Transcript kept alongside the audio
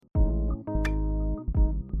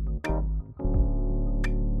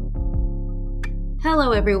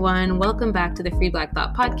Hello, everyone. Welcome back to the Free Black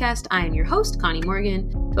Thought podcast. I am your host, Connie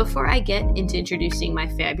Morgan. Before I get into introducing my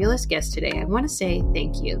fabulous guest today, I want to say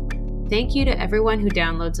thank you. Thank you to everyone who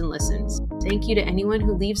downloads and listens. Thank you to anyone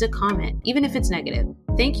who leaves a comment, even if it's negative.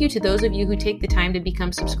 Thank you to those of you who take the time to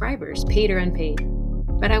become subscribers, paid or unpaid.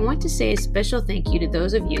 But I want to say a special thank you to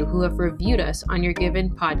those of you who have reviewed us on your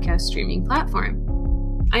given podcast streaming platform.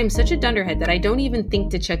 I am such a dunderhead that I don't even think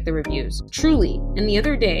to check the reviews. Truly. And the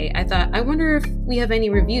other day, I thought, I wonder if we have any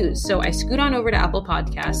reviews. So I scoot on over to Apple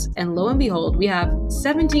Podcasts, and lo and behold, we have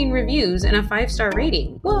 17 reviews and a 5-star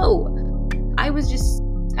rating. Whoa! I was just,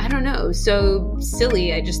 I don't know, so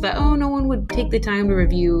silly. I just thought, oh, no one would take the time to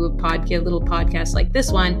review a little podcast like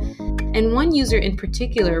this one. And one user in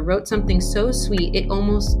particular wrote something so sweet, it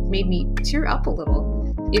almost made me tear up a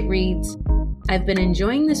little. It reads, I've been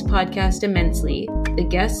enjoying this podcast immensely. The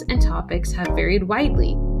guests and topics have varied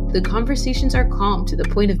widely. The conversations are calm to the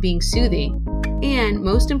point of being soothing. And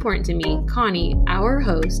most important to me, Connie, our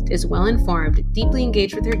host, is well-informed, deeply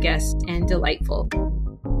engaged with her guests, and delightful.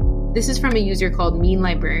 This is from a user called Mean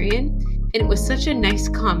Librarian, and it was such a nice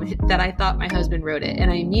comment that I thought my husband wrote it,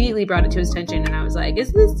 and I immediately brought it to his attention, and I was like,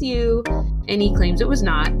 is this you? And he claims it was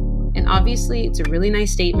not. And obviously, it's a really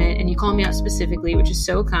nice statement, and you call me out specifically, which is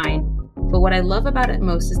so kind. But what I love about it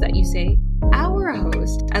most is that you say, our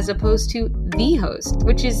host, as opposed to the host,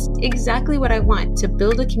 which is exactly what I want, to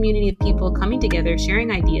build a community of people coming together,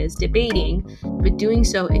 sharing ideas, debating, but doing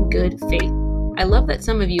so in good faith. I love that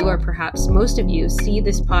some of you, or perhaps most of you, see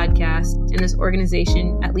this podcast and this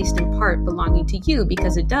organization, at least in part, belonging to you,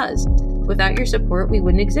 because it does. Without your support, we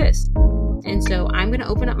wouldn't exist. And so I'm going to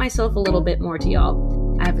open up myself a little bit more to y'all.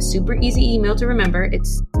 I have a super easy email to remember.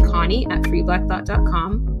 It's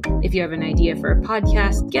connie@freeblackthought.com. If you have an idea for a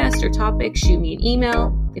podcast, guest, or topic, shoot me an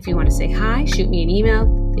email. If you want to say hi, shoot me an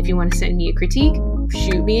email. If you want to send me a critique,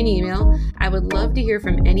 shoot me an email. I would love to hear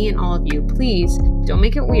from any and all of you. Please don't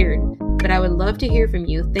make it weird, but I would love to hear from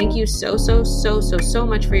you. Thank you so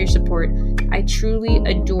much for your support. I truly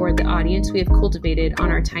adore the audience we have cultivated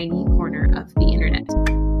on our tiny corner of the internet.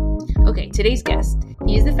 Okay, today's guest.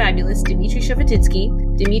 He is the fabulous Dmitri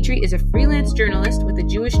Shufutinsky. Dmitri is a freelance journalist with the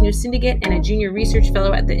Jewish News Syndicate and a junior research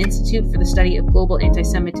fellow at the Institute for the Study of Global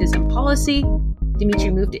Anti-Semitism Policy.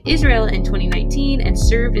 Dmitri moved to Israel in 2019 and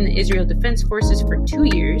served in the Israel Defense Forces for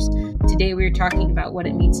 2 years. Today we are talking about what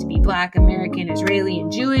it means to be Black, American, Israeli,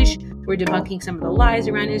 and Jewish. We're debunking some of the lies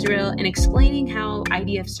around Israel and explaining how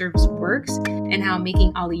IDF service works and how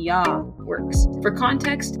making Aliyah works. For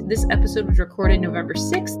context, this episode was recorded November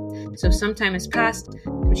 6th, so some time has passed,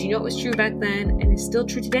 but you know what was true back then and is still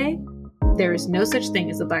true today? There is no such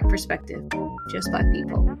thing as a Black perspective, just Black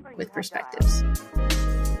people with perspectives.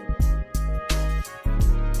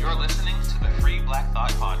 You're listening to the Free Black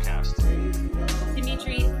Thought podcast.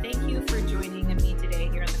 Dmitri, thank you for joining me today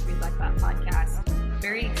here on the Free Black Thought podcast.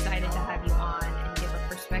 Very excited to have you on and give a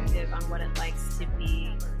perspective on what it likes to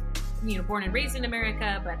be, born and raised in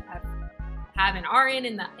America, but have an RN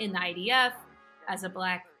in the IDF as a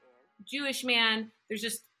Black Jewish man.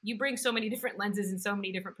 You bring so many different lenses and so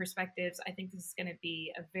many different perspectives. I think this is going to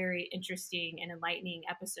be a very interesting and enlightening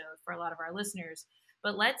episode for a lot of our listeners.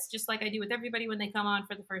 But let's, just like I do with everybody when they come on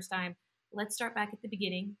for the first time, let's start back at the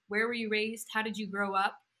beginning. Where were you raised? How did you grow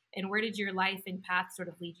up? And where did your life and path sort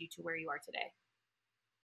of lead you to where you are today?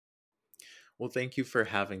 Well, thank you for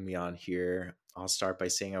having me on here. I'll start by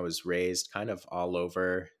saying I was raised kind of all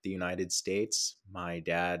over the United States. My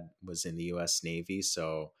dad was in the U.S. Navy,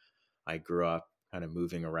 so I grew up kind of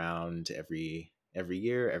moving around every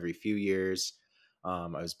year, every few years. I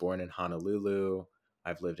was born in Honolulu.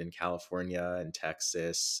 I've lived in California and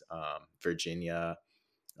Texas, Virginia,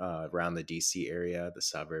 around the DC area, the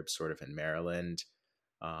suburbs sort of in Maryland.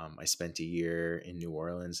 I spent a year in New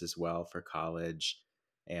Orleans as well for college.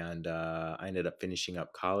 And I ended up finishing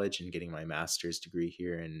up college and getting my master's degree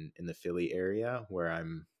here in the Philly area where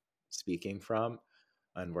I'm speaking from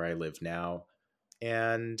and where I live now.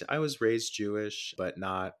 And I was raised Jewish, but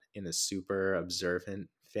not in a super observant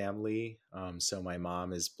family. So my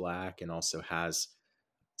mom is Black and also has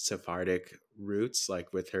Sephardic roots,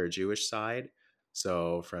 like with her Jewish side.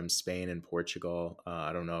 So from Spain and Portugal.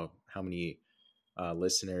 I don't know how many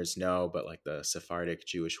listeners know, but like the Sephardic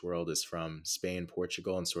Jewish world is from Spain,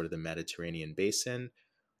 Portugal, and sort of the Mediterranean basin.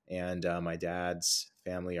 And my dad's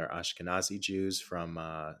family are Ashkenazi Jews from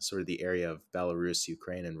sort of the area of Belarus,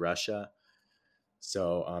 Ukraine, and Russia.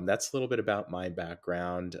 So that's a little bit about my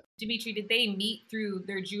background. Dmitri, did they meet through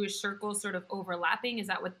their Jewish circles sort of overlapping? Is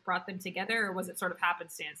that what brought them together? Or was it sort of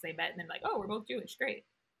happenstance? They met and they're like, oh, we're both Jewish. Great.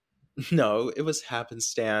 No, it was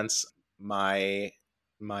happenstance. My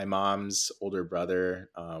my mom's older brother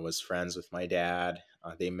was friends with my dad.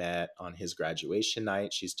 They met on his graduation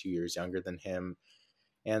night. She's 2 years younger than him.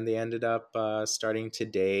 And they ended up starting to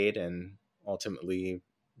date and ultimately,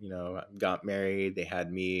 got married. They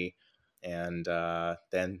had me. And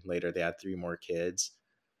then later they had three more kids.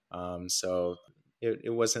 So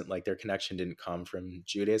it wasn't like their connection didn't come from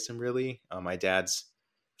Judaism, really. My dad's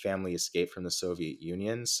family escaped from the Soviet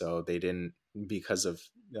Union. So they didn't, because of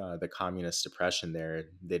the communist oppression there,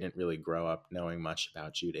 they didn't really grow up knowing much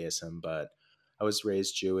about Judaism. But I was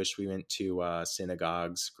raised Jewish. We went to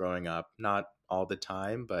synagogues growing up, not all the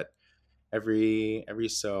time, but every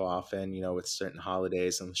so often, with certain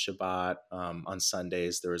holidays on Shabbat, on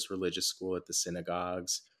Sundays, there was religious school at the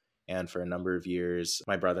synagogues. And for a number of years,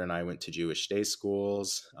 my brother and I went to Jewish day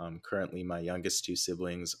schools. Currently, my youngest two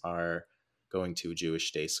siblings are going to a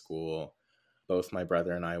Jewish day school. Both my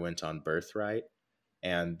brother and I went on Birthright.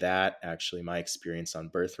 And that actually, my experience on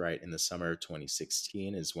Birthright in the summer of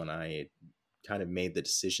 2016 is when I kind of made the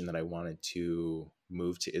decision that I wanted to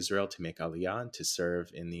move to Israel to make Aliyah and to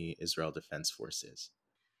serve in the Israel Defense Forces.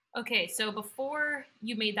 Okay, so before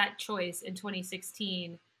you made that choice in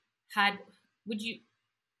 2016, would you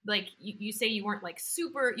you say you weren't like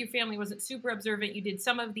super, your family wasn't super observant, you did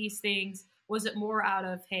some of these things. Was it more out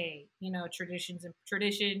of, hey, traditions and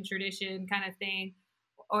tradition kind of thing?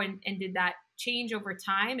 Or and did that change over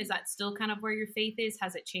time? Is that still kind of where your faith is?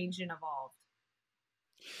 Has it changed and evolved?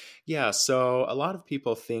 Yeah, so a lot of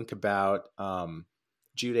people think about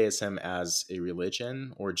Judaism as a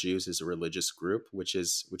religion or Jews as a religious group, which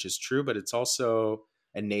is true, but it's also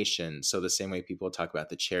a nation. So the same way people talk about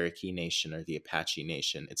the Cherokee Nation or the Apache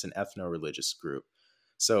Nation, it's an ethno-religious group.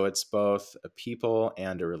 So it's both a people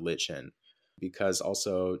and a religion, because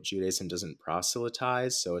also Judaism doesn't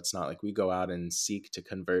proselytize. So it's not like we go out and seek to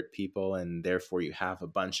convert people, and therefore you have a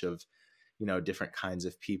bunch of, different kinds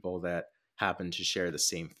of people that happen to share the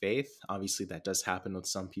same faith. Obviously, that does happen with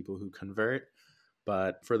some people who convert.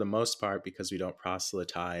 But for the most part, because we don't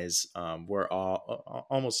proselytize, we're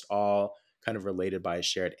almost all kind of related by a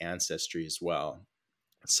shared ancestry as well.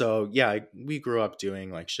 So yeah, we grew up doing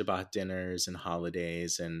like Shabbat dinners and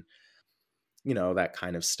holidays and that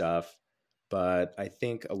kind of stuff. But I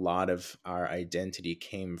think a lot of our identity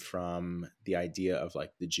came from the idea of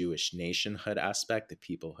like the Jewish nationhood aspect, the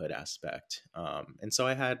peoplehood aspect. And so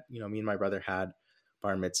I had, me and my brother had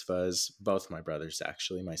bar mitzvahs, both my brothers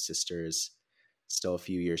actually. My sister is still a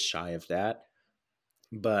few years shy of that.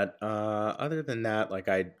 But other than that, like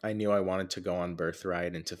I knew I wanted to go on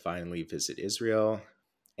Birthright and to finally visit Israel.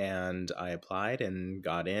 And I applied and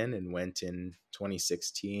got in and went in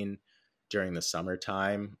 2016 during the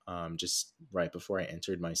summertime, just right before I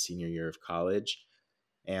entered my senior year of college.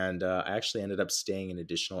 And I actually ended up staying an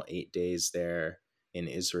additional 8 days there in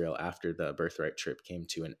Israel after the Birthright trip came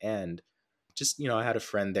to an end. Just, I had a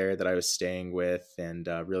friend there that I was staying with and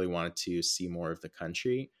really wanted to see more of the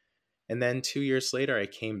country. And then 2 years later, I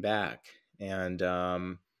came back. And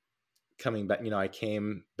coming back, I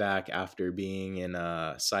came back after being in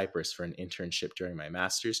Cyprus for an internship during my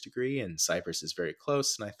master's degree. And Cyprus is very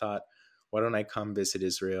close. And I thought, why don't I come visit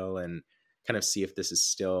Israel and kind of see if this is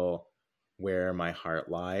still where my heart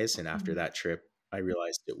lies? And after that trip, I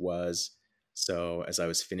realized it was. So as I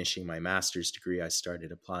was finishing my master's degree, I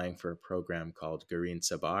started applying for a program called Garin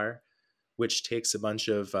Tzabar, which takes a bunch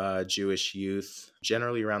of Jewish youth,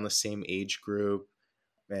 generally around the same age group,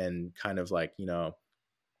 and kind of like,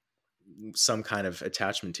 some kind of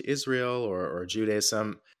attachment to Israel or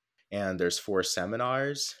Judaism. And there's 4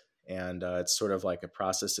 seminars. And it's sort of like a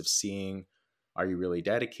process of seeing, are you really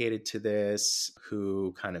dedicated to this?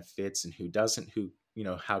 Who kind of fits and who doesn't?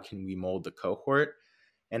 How can we mold the cohort?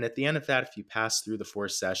 And at the end of that, if you pass through the 4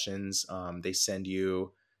 sessions, they send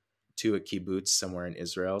you to a kibbutz somewhere in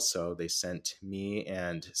Israel. So they sent me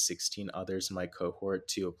and 16 others in my cohort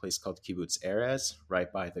to a place called Kibbutz Erez, right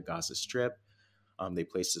by the Gaza Strip. They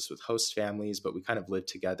placed us with host families, but we kind of lived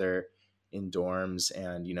together in dorms.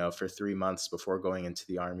 And, for 3 months before going into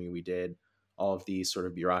the army, we did all of the sort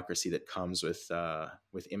of bureaucracy that comes with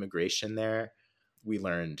immigration there. We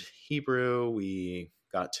learned Hebrew. We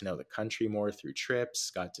got to know the country more through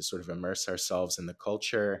trips, got to sort of immerse ourselves in the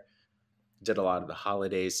culture, did a lot of the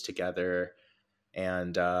holidays together.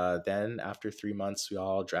 And then after 3 months, we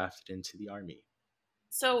all drafted into the army.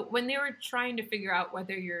 So when they were trying to figure out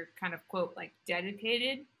whether you're kind of, quote, like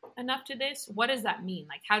dedicated enough to this, what does that mean?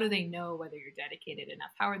 Like, how do they know whether you're dedicated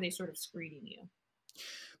enough? How are they sort of screening you?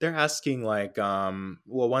 They're asking like,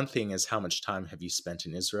 one thing is how much time have you spent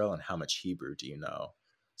in Israel and how much Hebrew do you know?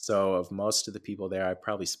 So of most of the people there, I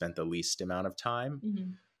probably spent the least amount of time.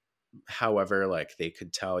 Mm-hmm. however, like they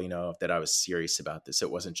could tell, that I was serious about this.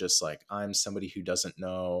 It wasn't just like, I'm somebody who doesn't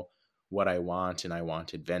know what I want and I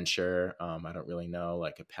want adventure. I don't really know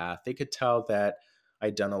like a path. They could tell that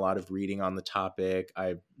I'd done a lot of reading on the topic.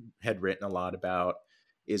 I had written a lot about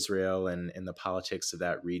Israel and the politics of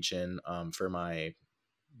that region for my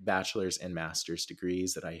bachelor's and master's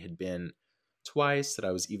degrees, that I had been twice, that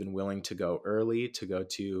I was even willing to go early to go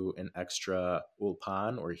to an extra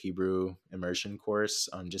ulpan or Hebrew immersion course,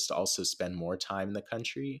 just to also spend more time in the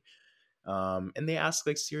country. And they ask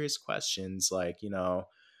like serious questions like,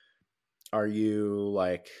 are you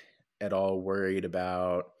like at all worried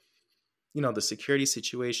about, the security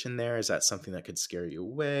situation there? Is that something that could scare you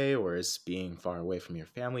away, or is being far away from your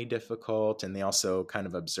family difficult? And they also kind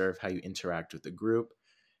of observe how you interact with the group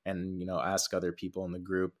and, ask other people in the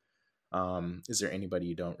group, is there anybody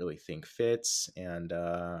you don't really think fits? And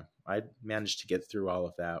I managed to get through all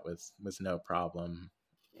of that with no problem.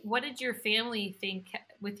 What did your family think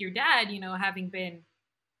with your dad, having been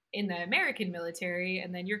in the American military,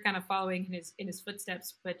 and then you're kind of following in his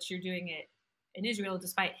footsteps, but you're doing it in Israel,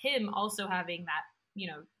 despite him also having that,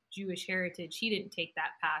 Jewish heritage? He didn't take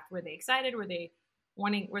that path. Were they excited? Were they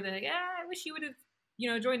like, I wish you would have,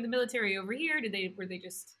 joined the military over here? Were they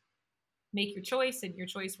just make your choice and your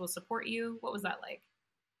choice will support you? What was that like?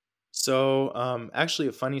 So actually,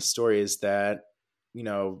 a funny story is that,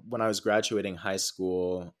 when I was graduating high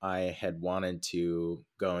school, I had wanted to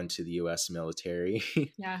go into the U.S. military.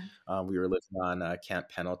 Yeah. We were living on Camp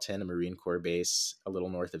Pendleton, a Marine Corps base a little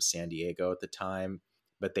north of San Diego at the time.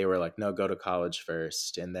 But they were like, no, go to college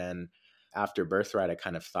first. And then after Birthright, I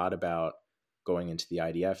kind of thought about going into the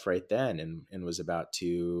IDF right then, and was about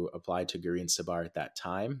to apply to Garin Sabar at that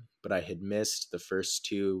time. But I had missed the first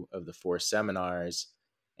two of the 4 seminars,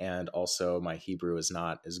 and also my Hebrew is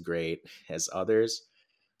not as great as others.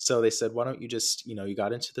 So they said, why don't you just, you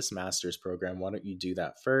got into this master's program, why don't you do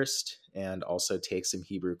that first and also take some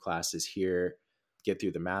Hebrew classes here, get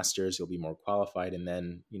through the master's, you'll be more qualified, and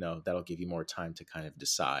then, that'll give you more time to kind of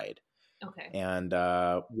decide. Okay. And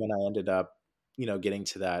when I ended up, getting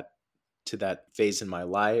to that phase in my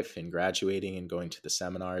life and graduating and going to the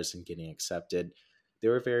seminars and getting accepted, they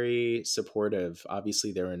were very supportive.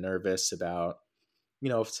 Obviously, they were nervous about,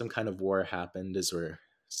 if some kind of war happened, as we're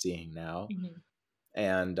seeing now. Mm-hmm.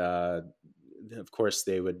 And of course,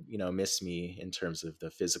 they would, miss me in terms of the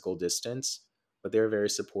physical distance, but they were very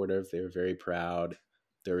supportive. They were very proud.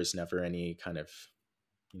 There was never any kind of,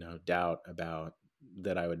 doubt about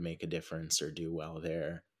that I would make a difference or do well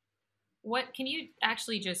there. What can you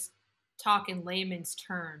actually just talk in layman's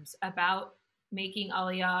terms about making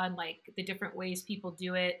Aliyah and like the different ways people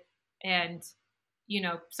do it? And,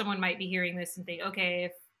 someone might be hearing this and think, okay,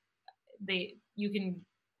 if you can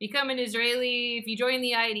become an Israeli if you join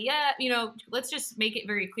the IDF, let's just make it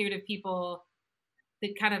very clear to people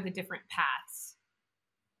the kind of the different paths.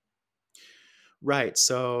 Right.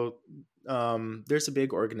 So there's a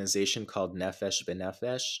big organization called Nefesh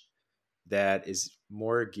B'Nefesh that is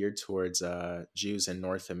more geared towards Jews in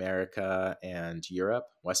North America and Europe,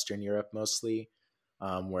 Western Europe mostly,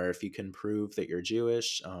 where if you can prove that you're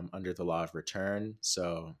Jewish under the law of return,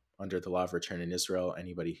 so under the law of return in Israel,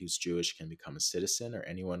 anybody who's Jewish can become a citizen, or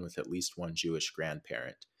anyone with at least one Jewish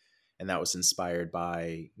grandparent. And that was inspired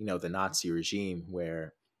by, the Nazi regime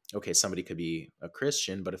where, okay, somebody could be a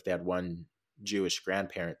Christian, but if they had one Jewish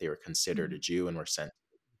grandparent, they were considered a Jew and were sent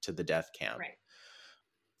to the death camp. Right.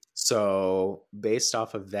 So based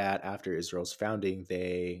off of that, after Israel's founding,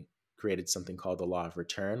 they created something called the law of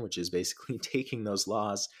return, which is basically taking those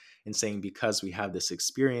laws and saying, because we have this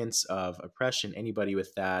experience of oppression, anybody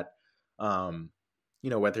with that,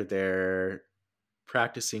 whether they're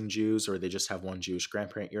practicing Jews or they just have one Jewish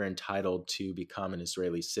grandparent, you're entitled to become an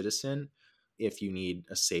Israeli citizen if you need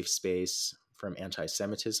a safe space from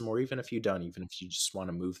anti-Semitism, or even if you don't, even if you just want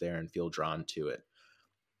to move there and feel drawn to it.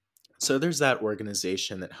 So there's that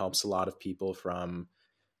organization that helps a lot of people from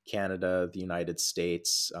Canada, the United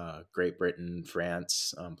States, Great Britain,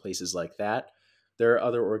 France, places like that. There are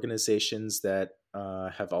other organizations that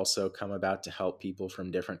have also come about to help people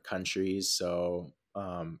from different countries. So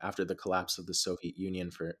after the collapse of the Soviet Union,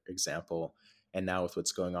 for example, and now with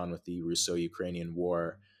what's going on with the Russo-Ukrainian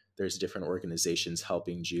war, there's different organizations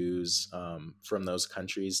helping Jews from those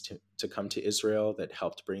countries to come to Israel that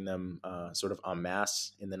helped bring them sort of en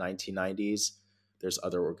masse in the 1990s. There's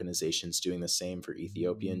other organizations doing the same for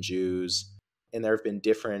Ethiopian Jews. And there have been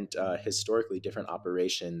historically different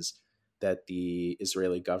operations that the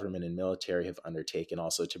Israeli government and military have undertaken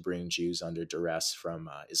also to bring Jews under duress from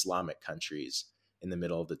Islamic countries in the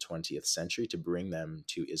middle of the 20th century to bring them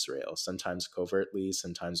to Israel, sometimes covertly,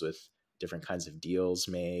 sometimes with different kinds of deals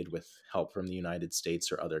made with help from the United States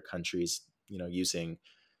or other countries, using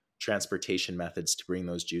transportation methods to bring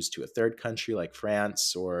those Jews to a third country like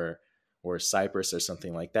France or Cyprus or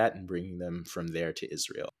something like that, and bringing them from there to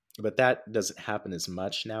Israel. But that doesn't happen as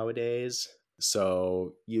much nowadays.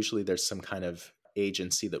 So usually there's some kind of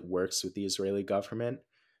agency that works with the Israeli government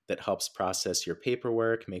that helps process your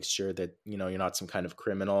paperwork, makes sure that you're not some kind of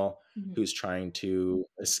criminal who's trying to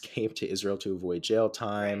escape to Israel to avoid jail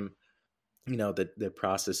time. Right. That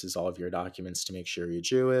processes all of your documents to make sure you're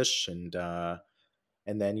Jewish, and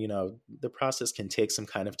then the process can take some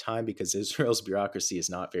kind of time because Israel's bureaucracy is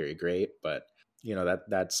not very great, but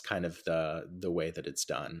that's kind of the way that it's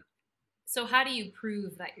done. So how do you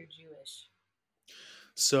prove that you're Jewish?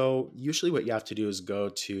 So usually what you have to do is go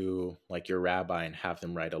to like your rabbi and have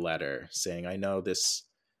them write a letter saying, I know this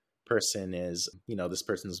person is, this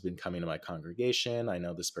person's been coming to my congregation. I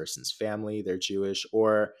know this person's family, they're Jewish,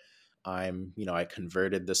 or I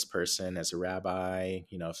converted this person as a rabbi.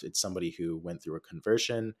 If it's somebody who went through a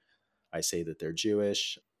conversion, I say that they're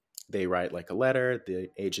Jewish. They write like a letter. The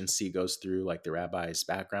agency goes through like the rabbi's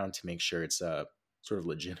background to make sure it's a sort of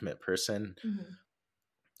legitimate person. Mm-hmm.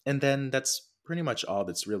 And then that's pretty much all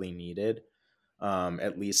that's really needed,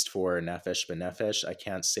 at least for nefesh b'nefesh. I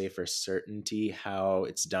can't say for certainty how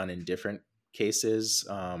it's done in different cases,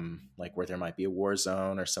 like where there might be a war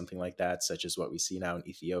zone or something like that, such as what we see now in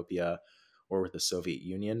Ethiopia or with the Soviet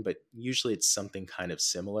Union. But usually it's something kind of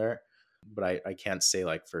similar. But I can't say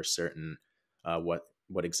like for certain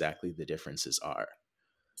what exactly the differences are.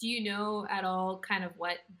 Do you know at all kind of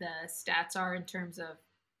what the stats are in terms of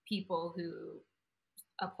people who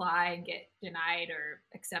apply and get denied or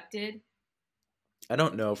accepted? I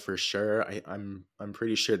don't know for sure. I'm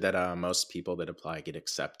pretty sure that most people that apply get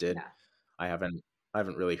accepted. Yeah. I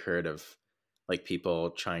haven't really heard of like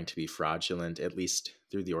people trying to be fraudulent, at least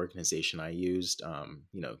through the organization I used.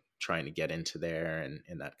 Trying to get into there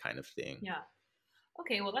and that kind of thing. Yeah.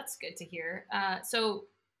 Okay. Well, that's good to hear. So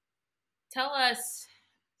tell us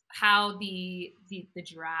how the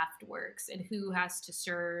draft works and who has to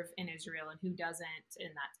serve in Israel and who doesn't and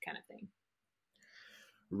that kind of thing.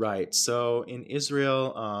 Right. So in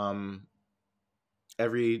Israel,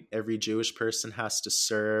 every Jewish person has to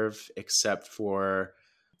serve except for,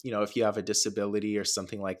 if you have a disability or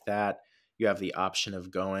something like that, you have the option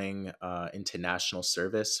of going into national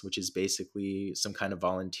service, which is basically some kind of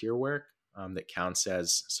volunteer work that counts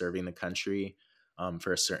as serving the country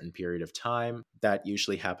for a certain period of time. That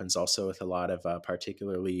usually happens also with a lot of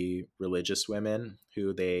particularly religious women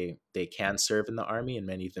who they can serve in the army, and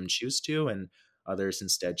many of them choose to, and others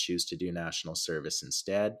instead choose to do national service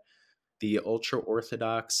instead. The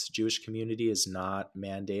ultra-Orthodox Jewish community is not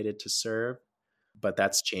mandated to serve, but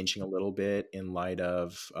that's changing a little bit in light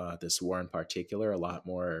of this war in particular. A lot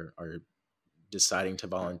more are deciding to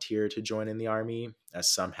volunteer to join in the army,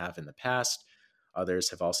 as some have in the past. Others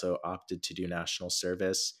have also opted to do national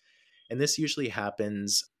service. And this usually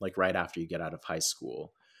happens like right after you get out of high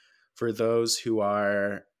school. For those who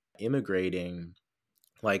are immigrating,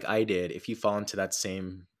 like I did, if you fall into that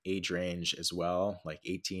same age range as well, like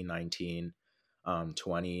 18, 19,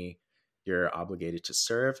 20, you're obligated to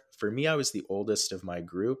serve. For me, I was the oldest of my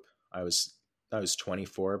group. I was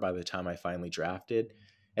 24 by the time I finally drafted.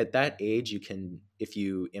 At that age, if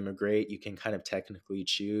you immigrate, you can kind of technically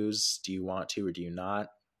choose, do you want to or do you not?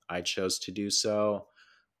 I chose to do so,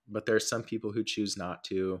 but there are some people who choose not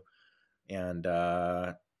to. And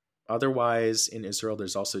otherwise, in Israel,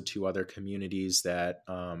 there's also two other communities that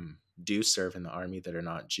do serve in the army that are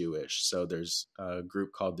not Jewish. So there's a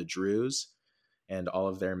group called the Druze, and all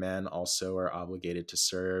of their men also are obligated to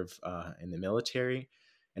serve in the military,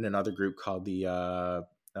 and another group called the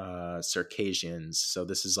Circassians. So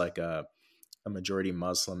this is like a majority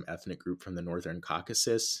Muslim ethnic group from the Northern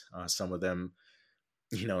Caucasus. Some of them,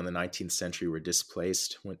 in the 19th century were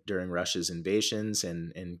displaced during Russia's invasions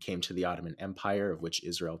and came to the Ottoman Empire, of which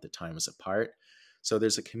Israel at the time was a part. So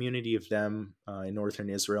there's a community of them in northern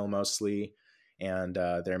Israel mostly, and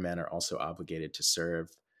their men are also obligated to serve.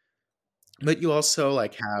 But you also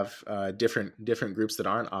like have different groups that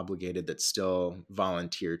aren't obligated that still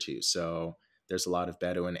volunteer to. So there's a lot of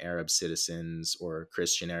Bedouin Arab citizens or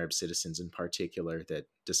Christian Arab citizens in particular that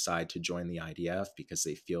decide to join the IDF because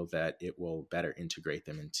they feel that it will better integrate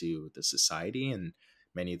them into the society, and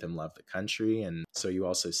many of them love the country. And so you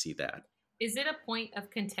also see that. Is it a point of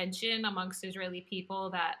contention amongst Israeli people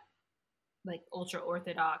that like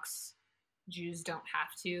ultra-Orthodox Jews don't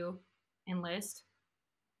have to enlist?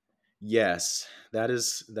 Yes, that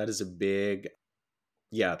is a big,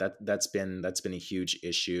 that's been a huge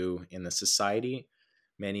issue in the society.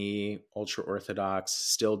 Many ultra Orthodox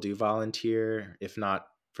still do volunteer, if not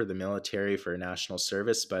for the military, for national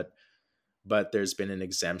service, but there's been an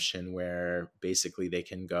exemption where basically they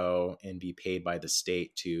can go and be paid by the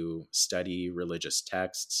state to study religious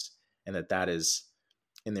texts, and that is,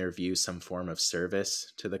 in their view, some form of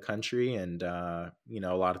service to the country. And a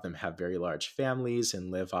lot of them have very large families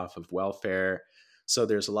and live off of welfare. So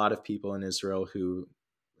there's a lot of people in Israel who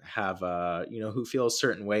have who feel a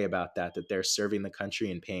certain way about that they're serving the country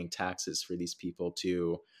and paying taxes for these people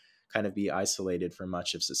to kind of be isolated from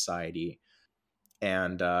much of society.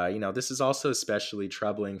 And this is also especially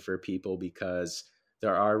troubling for people because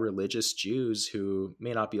there are religious Jews who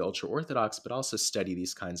may not be ultra Orthodox, but also study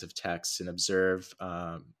these kinds of texts and observe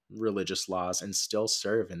religious laws and still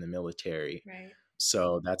serve in the military. Right.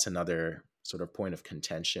 So that's another sort of point of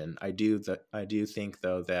contention. I do think,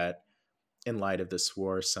 though, that in light of this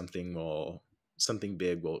war, something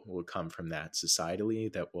big will come from that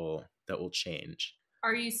societally that will change.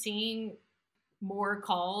 Are you seeing more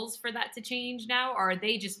calls for that to change now, or are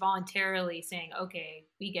they just voluntarily saying, okay,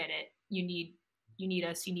 we get it, you need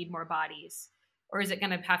us, you need more bodies? Or is it going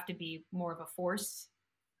to have to be more of a force?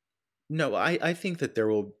 No, I think that there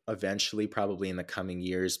will eventually, probably in the coming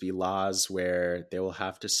years, be laws where they will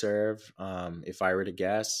have to serve, if I were to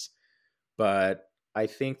guess. But I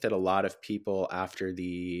think that a lot of people after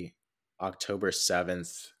the October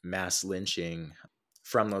 7th mass lynching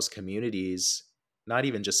from those communities, not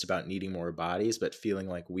even just about needing more bodies, but feeling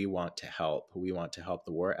like we want to help. We want to help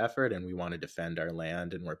the war effort and we want to defend our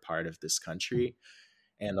land and we're part of this country.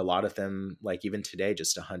 And a lot of them, like even today,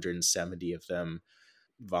 just 170 of them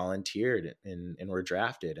volunteered and were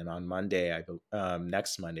drafted. And on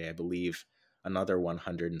next Monday, I believe another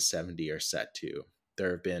 170 are set to.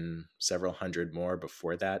 There have been several hundred more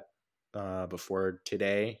before that, before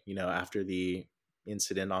today, after the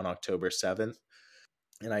incident on October 7th.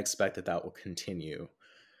 And I expect that will continue.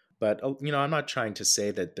 But, I'm not trying to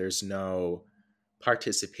say that there's no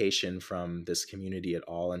participation from this community at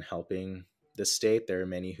all in helping the state. There are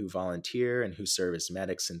many who volunteer and who serve as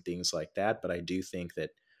medics and things like that. But I do think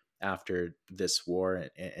that after this war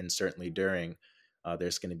and certainly during,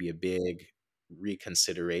 there's going to be a big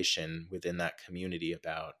reconsideration within that community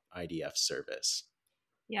about IDF service.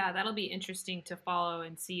 Yeah, that'll be interesting to follow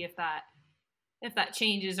and see if that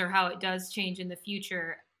changes or how it does change in the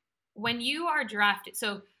future. When you are drafted,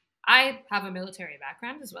 so I have a military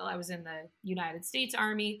background as well. I was in the United States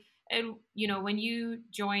Army. And, when you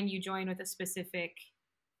join with a specific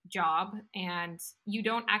job, and you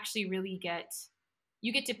don't actually really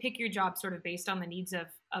you get to pick your job sort of based on the needs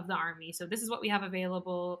of the Army. So this is what we have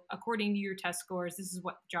available according to your test scores. This is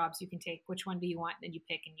what jobs you can take. Which one do you want? Then you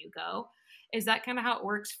pick and you go. Is that kind of how it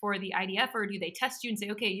works for the IDF, or do they test you and say,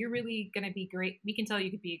 okay, you're really going to be great. We can tell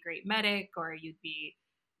you could be a great medic, or you'd be,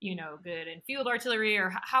 good in field artillery,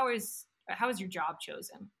 or how is your job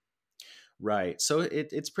chosen? Right. So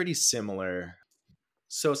it's pretty similar.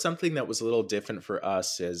 So something that was a little different for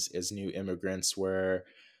us as new immigrants, where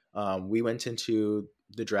we went into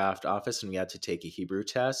the draft office and we had to take a Hebrew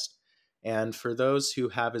test. And for those who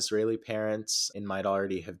have Israeli parents and might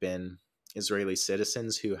already have been Israeli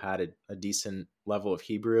citizens who had a decent level of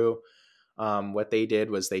Hebrew, what they did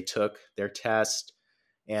was they took their test,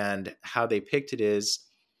 and how they picked it is,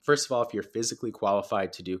 first of all, if you're physically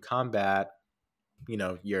qualified to do combat,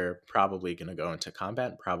 you're probably going to go into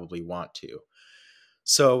combat and probably want to.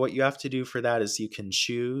 So what you have to do for that is you can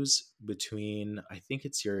choose between, I think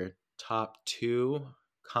it's your top 2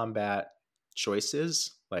 combat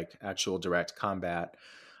choices, like actual direct combat,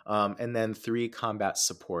 and then 3 combat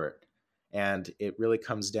support. And it really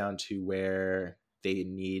comes down to where they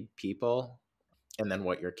need people and then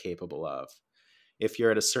what you're capable of. If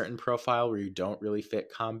you're at a certain profile where you don't really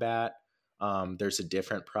fit combat, there's a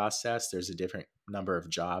different process. There's a different number of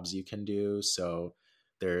jobs you can do. So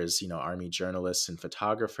there's, Army journalists and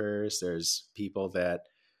photographers. There's people that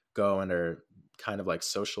go and are kind of like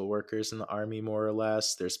social workers in the Army, more or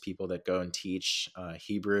less. There's people that go and teach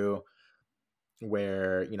Hebrew,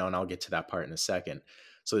 where, and I'll get to that part in a second.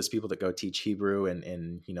 So there's people that go teach Hebrew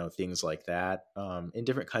and things like that, in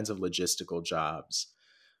different kinds of logistical jobs,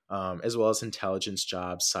 as well as intelligence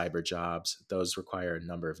jobs, cyber jobs. Those require a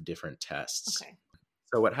number of different tests. Okay.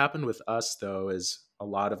 So what happened with us, though, is a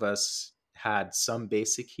lot of us had some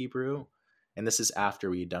basic Hebrew, and this is after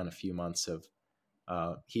we had done a few months of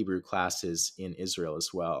Hebrew classes in Israel as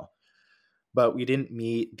well. But we didn't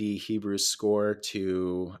meet the Hebrew score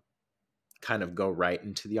to kind of go right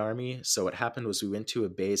into the Army. So what happened was we went to a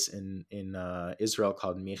base in Israel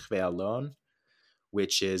called Michve Alon,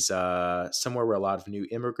 which is somewhere where a lot of new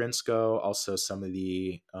immigrants go. Also, some of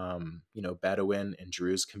the Bedouin and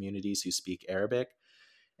Druze communities who speak Arabic.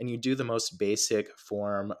 And you do the most basic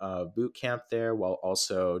form of boot camp there, while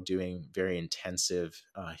also doing very intensive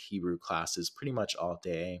Hebrew classes pretty much all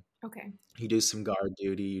day. Okay. You do some guard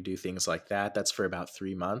duty, you do things like that. That's for about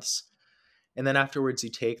 3 months. And then afterwards, you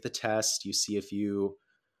take the test, you see if you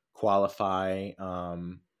qualify.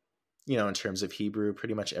 In terms of Hebrew,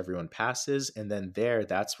 pretty much everyone passes. And then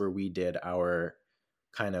that's where we did our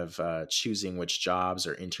kind of choosing which jobs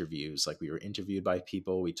or interviews. Like, we were interviewed by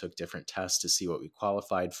people, we took different tests to see what we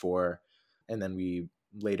qualified for. And then we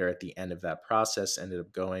later at the end of that process ended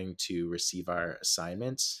up going to receive our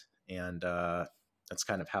assignments. And that's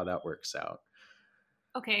kind of how that works out.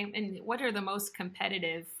 Okay. And what are the most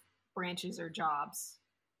competitive branches or jobs?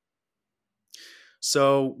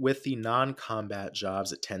 So with the non-combat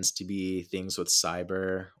jobs, it tends to be things with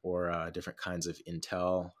cyber or different kinds of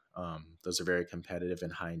intel. Those are very competitive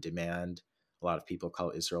and high in demand. A lot of people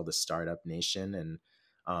call Israel the startup nation,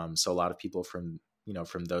 and so a lot of people from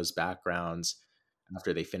those backgrounds,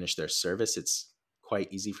 after they finish their service, it's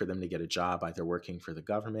quite easy for them to get a job either working for the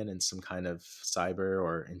government in some kind of cyber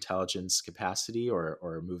or intelligence capacity,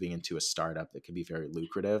 or moving into a startup that can be very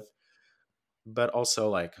lucrative. But also,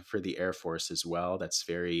 like, for the Air Force as well, that's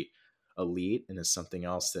very elite and is something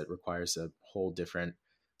else that requires a whole different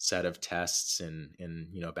set of tests and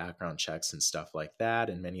background checks and stuff like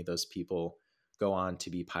that. And many of those people go on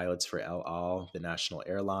to be pilots for El Al, the national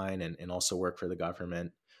airline, and also work for the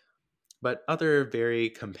government. But other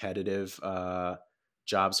very competitive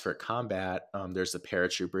jobs for combat, there's the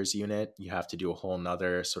paratroopers unit. You have to do a whole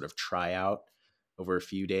nother sort of tryout over a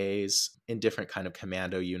few days, in different kind of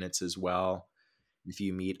commando units as well. If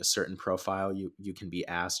you meet a certain profile, you can be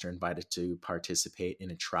asked or invited to participate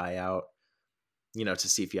in a tryout, to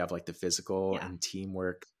see if you have like the physical Yeah. and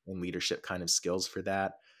teamwork and leadership kind of skills for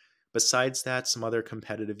that. Besides that, some other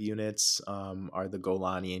competitive units are the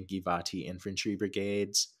Golani and Givati infantry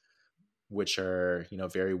brigades, which are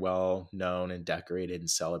very well known and decorated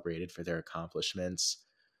and celebrated for their accomplishments.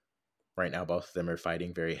 Right now, both of them are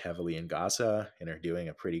fighting very heavily in Gaza and are doing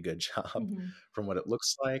a pretty good job Mm-hmm. from what it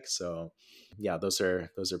looks like. So, yeah, those are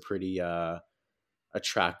pretty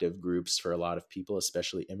attractive groups for a lot of people,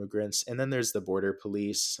 especially immigrants. And then there's the border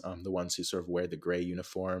police, the ones who sort of wear the gray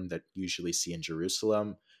uniform that you usually see in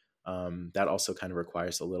Jerusalem. That also kind of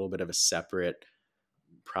requires a little bit of a separate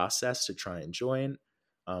process to try and join.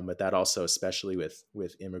 But that also, especially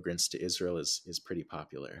with immigrants to Israel, is pretty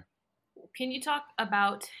popular. Can you talk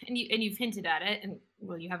about, and you've hinted at it, and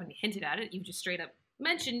well, you haven't hinted at it, you've just straight up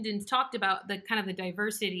mentioned and talked about the kind of the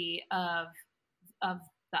diversity of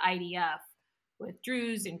the IDF with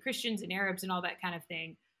Druze and Christians and Arabs and all that kind of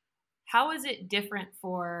thing. How is it different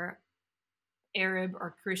for Arab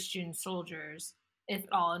or Christian soldiers, if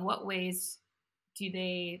at all? In what ways do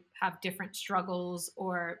they have different struggles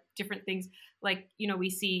or different things? Like, we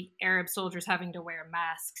see Arab soldiers having to wear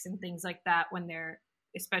masks and things like that when they're,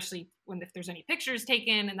 especially if there's any pictures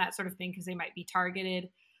taken and that sort of thing, because they might be targeted.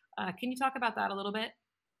 Can you talk about that a little bit?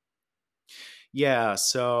 Yeah,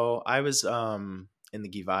 so I was in the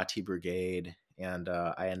Givati brigade, and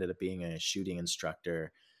I ended up being a shooting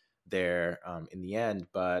instructor there in the end.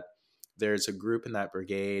 But there's a group in that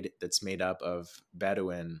brigade that's made up of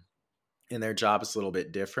Bedouin, and their job is a little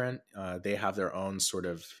bit different. They have their own sort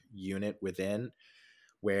of unit within,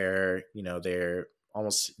 where they're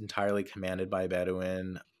almost entirely commanded by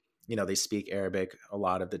Bedouin. They speak Arabic a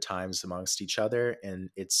lot of the times amongst each other, and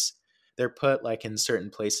they're put like in certain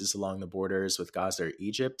places along the borders with Gaza or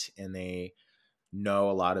Egypt, and they know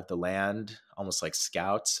a lot of the land, almost like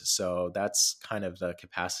scouts. So that's kind of the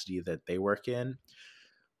capacity that they work in.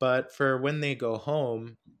 But for when they go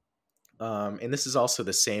home, and this is also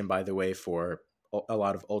the same, by the way, for a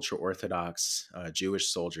lot of ultra Orthodox Jewish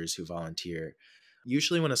soldiers who volunteer.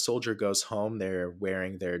 Usually, when a soldier goes home, they're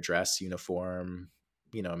wearing their dress uniform,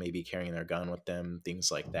 maybe carrying their gun with them,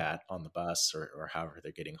 things like that on the bus or however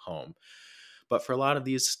they're getting home. But for a lot of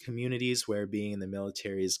these communities where being in the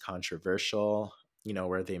military is controversial,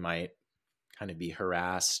 where they might kind of be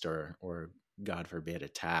harassed or God forbid,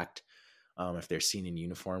 attacked, if they're seen in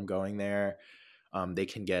uniform going there, they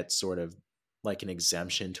can get sort of like an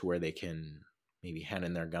exemption to where they can maybe hand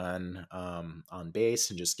in their gun on base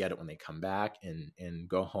and just get it when they come back and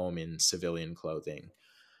go home in civilian clothing.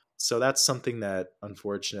 So that's something that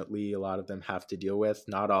unfortunately a lot of them have to deal with.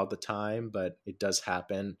 Not all the time, but it does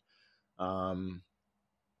happen.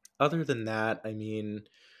 Other than that, I mean,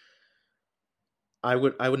 I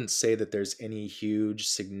wouldn't say that there's any huge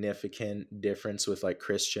significant difference with like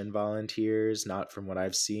Christian volunteers, not from what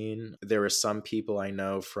I've seen. There were some people I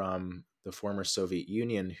know from the former Soviet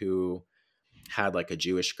Union who had like a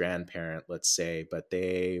Jewish grandparent, let's say, but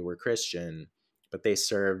they were Christian, but they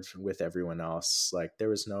served with everyone else. Like there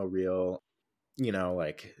was no real,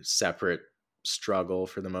 like separate struggle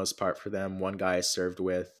for the most part for them. One guy I served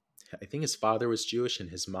with, I think his father was Jewish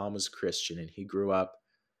and his mom was Christian, and he grew up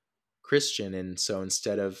Christian. And so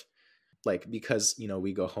instead of like, because,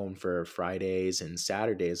 we go home for Fridays and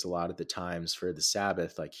Saturdays a lot of the times for the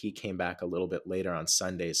Sabbath, like he came back a little bit later on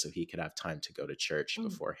Sundays so he could have time to go to church Mm,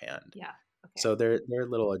 beforehand. yeah. Okay. So there are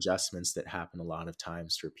little adjustments that happen a lot of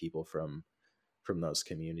times for people from those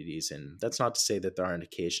communities. And that's not to say that there aren't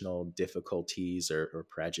occasional difficulties or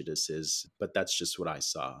prejudices, but that's just what I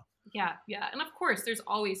saw. Yeah, yeah. And of course, there's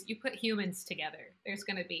always, you put humans together, there's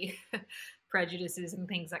going to be prejudices and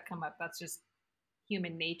things that come up. That's just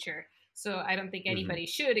human nature. So I don't think Hmm. anybody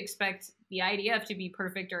should expect the IDF to be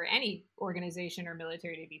perfect or any organization or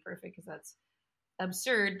military to be perfect, because that's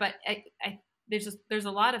absurd. But there's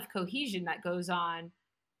a lot of cohesion that goes on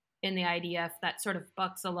in the IDF that sort of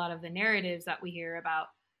bucks a lot of the narratives that we hear about,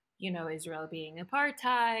 Israel being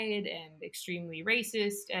apartheid and extremely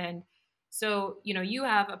racist. And so, you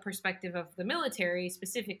have a perspective of the military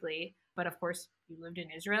specifically, but of course, you lived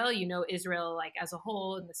in Israel, Israel like as a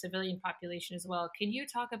whole and the civilian population as well. Can you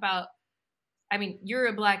talk about, I mean, you're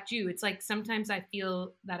a Black Jew. It's like sometimes I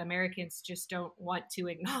feel that Americans just don't want to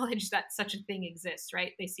acknowledge that such a thing exists,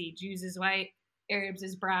 right? They see Jews as white, Arabs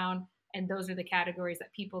as brown, and those are the categories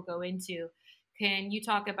that people go into. Can you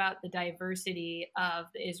talk about the diversity of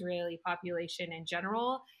the Israeli population in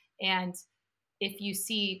general? And if you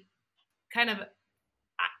see kind of,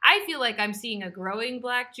 I feel like I'm seeing a growing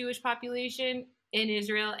Black Jewish population in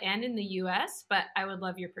Israel and in the US, but I would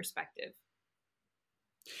love your perspective.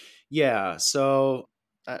 Yeah. So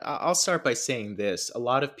I'll start by saying this. A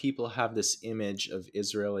lot of people have this image of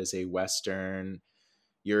Israel as a Western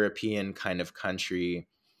European kind of country.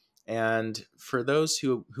 And for those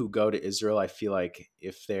who go to Israel, I feel like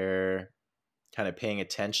if they're kind of paying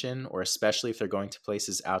attention, or especially if they're going to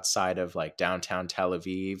places outside of like downtown Tel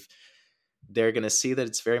Aviv, they're going to see that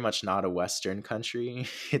it's very much not a Western country.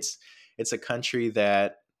 It's a country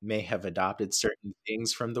that may have adopted certain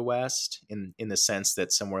things from the West in the sense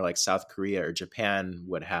that somewhere like South Korea or Japan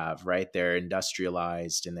would have, right? They're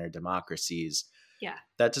industrialized in their democracies. Yeah.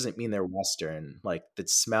 That doesn't mean they're Western. Like the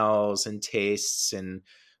smells and tastes and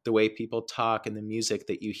the way people talk and the music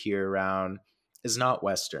that you hear around is not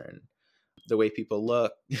Western. The way people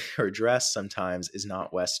look or dress sometimes is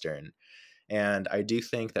not Western. And I do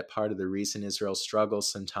think that part of the reason Israel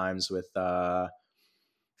struggles sometimes with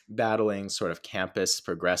battling sort of campus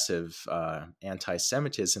progressive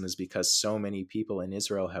anti-Semitism is because so many people in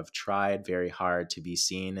Israel have tried very hard to be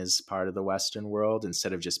seen as part of the Western world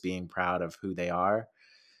instead of just being proud of who they are.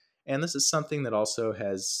 And this is something that also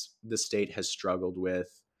the state has struggled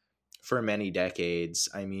with for many decades.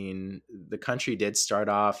 I mean, the country did start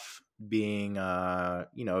off being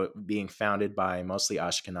founded by mostly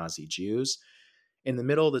Ashkenazi Jews. In the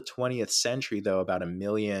middle of the 20th century, though,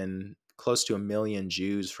 close to a million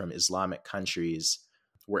Jews from Islamic countries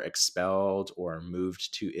were expelled or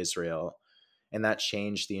moved to Israel. And that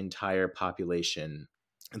changed the entire population.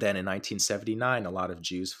 Then in 1979, a lot of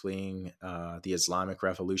Jews fleeing the Islamic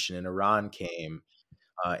Revolution in Iran came.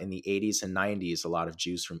 In the 80s and 90s, a lot of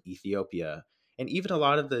Jews from Ethiopia, and even a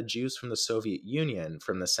lot of the Jews from the Soviet Union,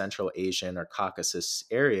 from the Central Asian or Caucasus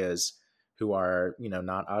areas, who are,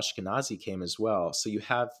 not Ashkenazi, came as well. So you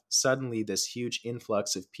have suddenly this huge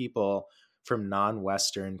influx of people from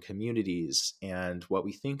non-Western communities. And what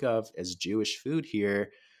we think of as Jewish food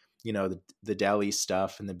here, the deli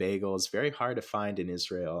stuff and the bagel is very hard to find in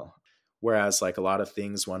Israel. Whereas like a lot of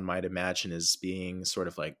things one might imagine as being sort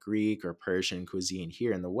of like Greek or Persian cuisine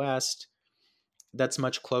here in the West, that's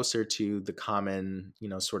much closer to the common,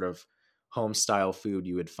 sort of home style food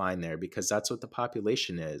you would find there, because that's what the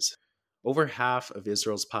population is. Over half of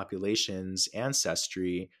Israel's population's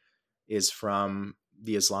ancestry is from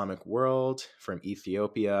the Islamic world, from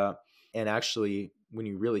Ethiopia. And actually, when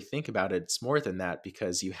you really think about it, it's more than that,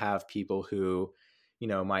 because you have people who,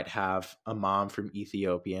 might have a mom from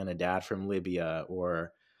Ethiopia and a dad from Libya,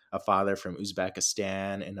 or a father from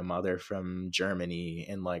Uzbekistan and a mother from Germany.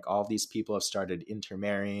 And like all these people have started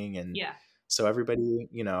intermarrying. And Yeah. so everybody,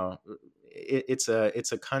 it's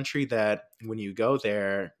a country that when you go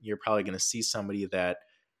there, you're probably going to see somebody that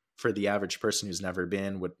for the average person who's never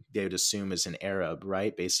been, what they would assume is an Arab,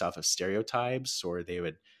 right? Based off of stereotypes, or they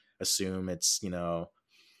would assume it's,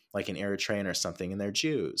 like an Eritrean or something, and they're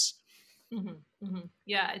Jews.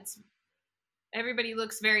 Yeah, it's everybody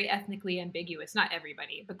looks very ethnically ambiguous. Not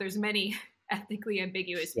everybody, but there's many ethnically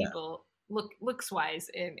ambiguous Yeah. people looks wise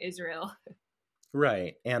in Israel.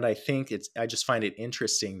 Right. And I think I just find it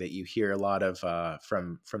interesting that you hear a lot of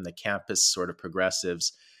from the campus sort of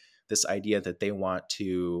progressives, this idea that they want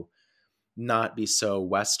to not be so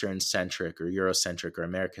Western centric or Eurocentric or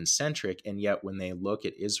American centric. And yet, when they look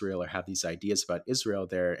at Israel or have these ideas about Israel,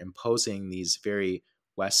 they're imposing these very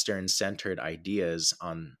Western centered ideas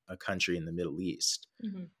on a country in the Middle East,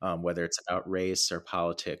 whether it's about race or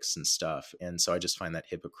politics and stuff. And so I just find that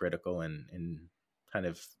hypocritical and kind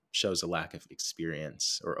of shows a lack of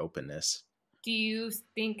experience or openness. Do you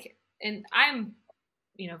think, and I'm,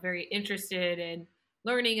 very interested in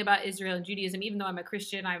learning about Israel and Judaism, even though I'm a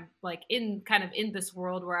Christian, I'm like in kind of in this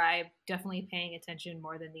world where I'm definitely paying attention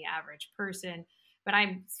more than the average person. But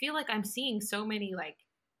I feel like I'm seeing so many like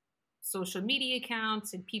social media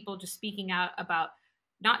accounts and people just speaking out about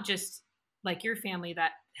not just like your family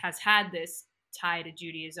that has had this tie to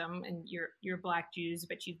Judaism and you're Black Jews,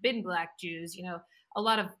 but you've been Black Jews, a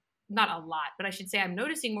lot of not a lot, but I should say I'm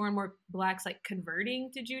noticing more and more Blacks like converting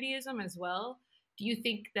to Judaism as well. Do you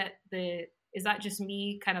think that is that just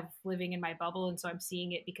me kind of living in my bubble and so I'm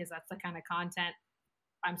seeing it because that's the kind of content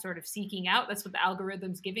I'm sort of seeking out? That's what the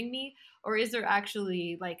algorithm's giving me? Or is there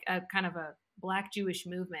actually like a kind of a Black Jewish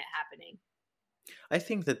movement happening? I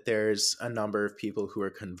think that there's a number of people who are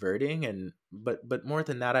converting, and but more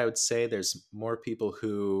than that, I would say there's more people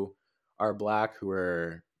who are Black who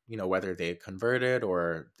are, whether they converted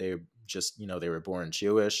or they just, they were born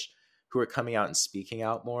Jewish, who are coming out and speaking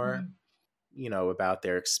out more, about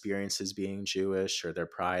their experiences being Jewish or their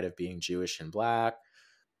pride of being Jewish and Black.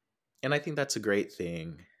 And I think that's a great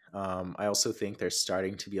thing. I also think there's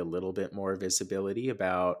starting to be a little bit more visibility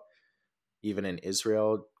about, even in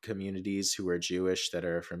Israel, communities who are Jewish that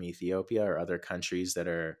are from Ethiopia or other countries that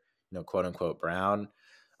are, quote unquote, brown.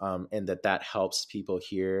 And that helps people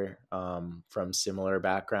here from similar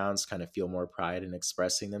backgrounds kind of feel more pride in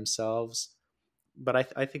expressing themselves. But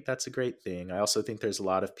I think that's a great thing. I also think there's a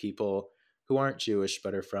lot of people who aren't Jewish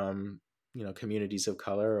but are from, communities of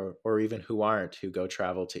color or even who aren't, who go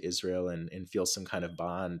travel to Israel and feel some kind of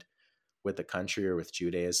bond with the country or with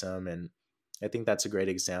Judaism. And I think that's a great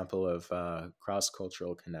example of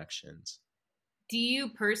cross-cultural connections. Do you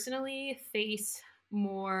personally face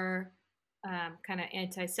more kind of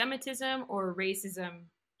anti-Semitism or racism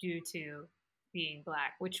due to being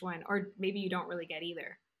Black? Which one? Or maybe you don't really get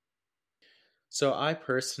either. So I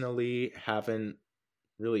personally haven't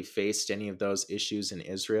really faced any of those issues in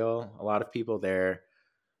Israel. A lot of people there,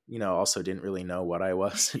 also didn't really know what I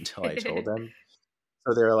was until I told them.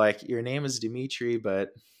 So they're like, "Your name is Dmitri, but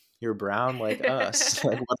you're brown like us."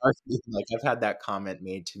 Like, what are you? Like, I've had that comment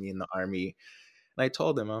made to me in the army, and I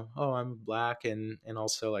told them, "Oh, I'm Black, and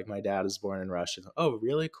also like my dad was born in Russia." "Oh,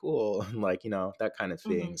 really? Cool." And like, that kind of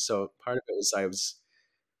thing. So part of it was I was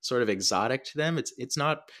sort of exotic to them. It's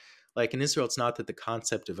not like in Israel. It's not that the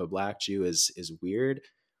concept of a Black Jew is weird,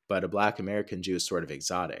 but a Black American Jew is sort of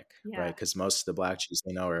exotic, right? Because most of the Black Jews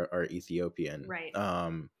they know are Ethiopian, right?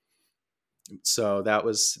 So that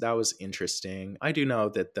was interesting. I do know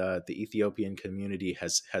that the Ethiopian community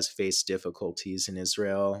has faced difficulties in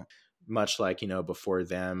Israel, much like before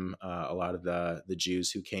them, a lot of the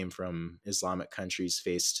Jews who came from Islamic countries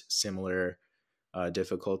faced similar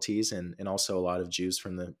difficulties, and also a lot of Jews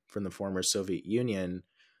from the former Soviet Union.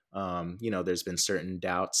 There's been certain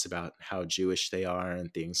doubts about how Jewish they are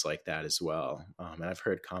and things like that as well. And I've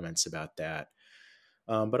heard comments about that.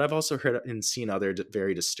 But I've also heard and seen other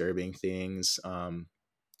very disturbing things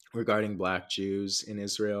regarding Black Jews in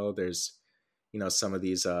Israel. There's, some of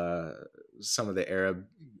some of the Arab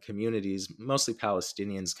communities, mostly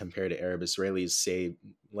Palestinians compared to Arab Israelis, say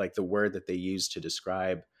like the word that they use to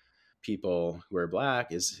describe people who are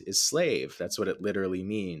Black is slave. That's what it literally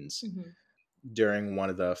means. During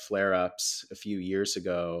one of the flare-ups a few years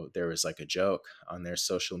ago, there was like a joke on their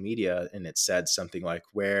social media, and it said something like,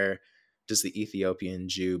 "Where does the Ethiopian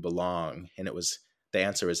Jew belong?" And the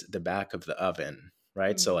answer was the back of the oven,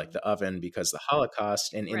 right? So like the oven because the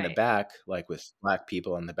Holocaust, and in the back, like with Black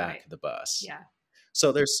people in the back of the bus. Yeah.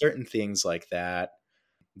 So there's certain things like that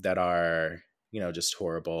are, just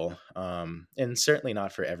horrible. And certainly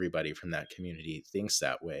not for everybody from that community thinks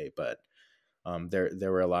that way, but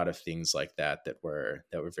there were a lot of things like that were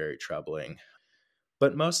very troubling.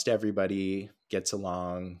 But most everybody gets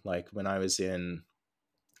along. Like when I was in,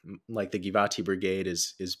 like the Givati Brigade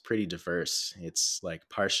is pretty diverse. It's like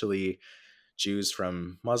partially Jews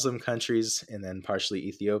from Muslim countries and then partially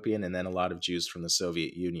Ethiopian and then a lot of Jews from the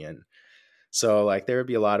Soviet Union. So like there would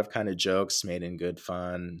be a lot of kind of jokes made in good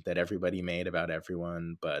fun that everybody made about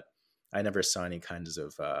everyone, but I never saw any kinds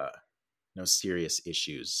of serious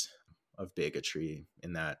issues of bigotry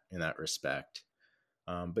in that respect.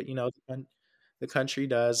 But the country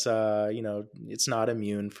does, it's not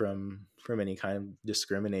immune from any kind of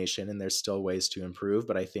discrimination, and there's still ways to improve.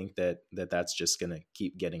 But I think that's just going to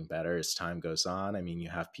keep getting better as time goes on. I mean, you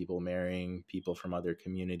have people marrying people from other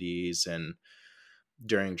communities, and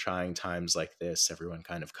during trying times like this, everyone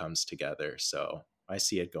kind of comes together. So I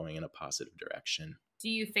see it going in a positive direction. Do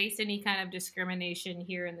you face any kind of discrimination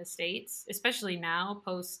here in the States, especially now,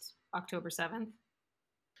 post October 7th?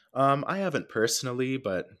 I haven't personally,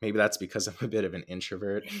 but maybe that's because I'm a bit of an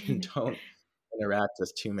introvert and don't interact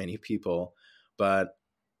with too many people. But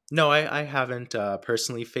no, I haven't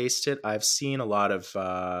personally faced it. I've seen a lot of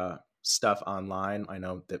stuff online. I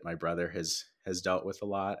know that my brother has dealt with a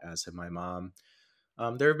lot, as have my mom.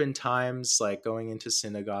 There have been times like going into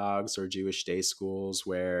synagogues or Jewish day schools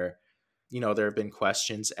where, there have been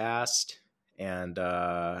questions asked and,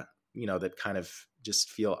 that kind of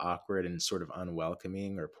just feel awkward and sort of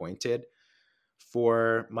unwelcoming or pointed.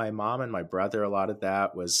 For my mom and my brother, a lot of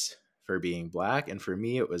that was for being Black. And for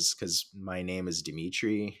me, it was because my name is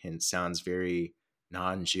Dmitri and it sounds very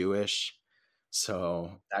non-Jewish.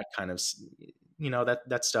 So that kind of,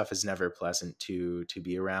 that stuff is never pleasant to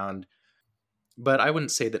be around. But I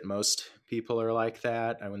wouldn't say that most people are like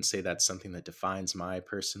that. I wouldn't say that's something that defines my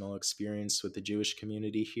personal experience with the Jewish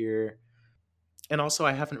community here. And also,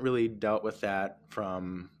 I haven't really dealt with that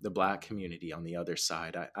from the Black community on the other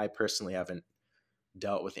side. I personally haven't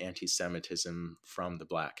dealt with anti Semitism from the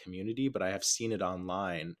Black community, but I have seen it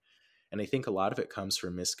online. And I think a lot of it comes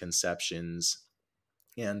from misconceptions.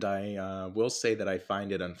 And I will say that I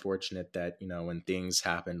find it unfortunate that, when things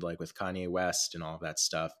happened like with Kanye West and all of that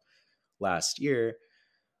stuff last year,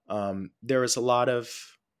 there was a lot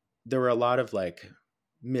of there were a lot of like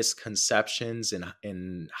misconceptions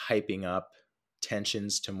and hyping up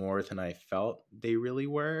tensions to more than I felt they really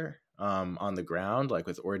were on the ground, like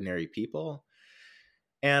with ordinary people.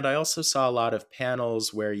 And I also saw a lot of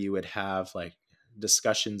panels where you would have like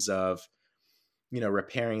discussions of,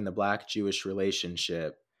 repairing the Black Jewish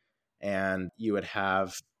relationship. And you would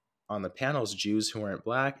have on the panels Jews who weren't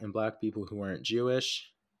Black and Black people who weren't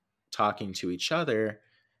Jewish talking to each other.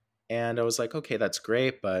 And I was like, okay, that's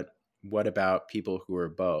great, but what about people who are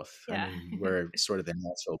both? I Yeah. mean, we're sort of the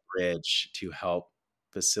natural bridge to help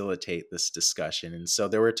facilitate this discussion. And so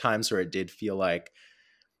there were times where it did feel like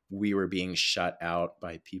we were being shut out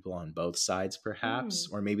by people on both sides, perhaps,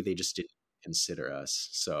 or maybe they just didn't consider us.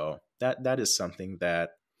 So that is something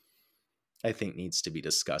that I think needs to be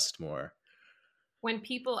discussed more. When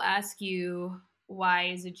people ask you, why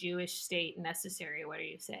is a Jewish state necessary, what do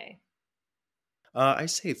you say? I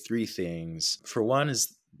say three things. For one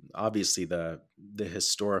is obviously the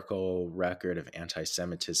historical record of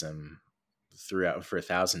anti-Semitism throughout for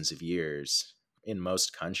thousands of years in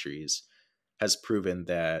most countries has proven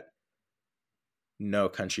that no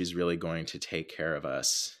country is really going to take care of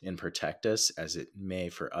us and protect us as it may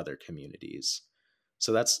for other communities.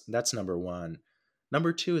 So that's number one.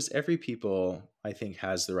 Number two is every people, I think,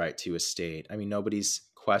 has the right to a state. I mean, nobody's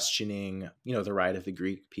questioning, the right of the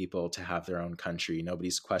Greek people to have their own country.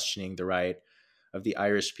 Nobody's questioning the right of the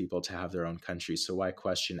Irish people to have their own country. So why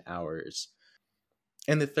question ours?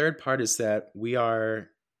 And the third part is that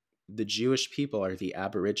the Jewish people are the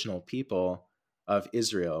Aboriginal people of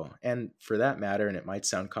Israel. And for that matter, and it might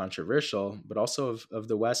sound controversial, but also of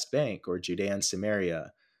the West Bank or Judea and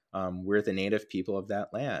Samaria. We're the native people of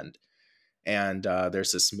that land. And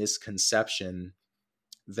there's this misconception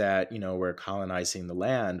that, we're colonizing the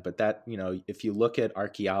land. But that, if you look at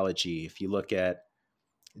archaeology, if you look at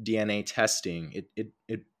DNA testing,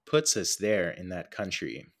 it puts us there in that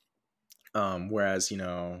country. Whereas,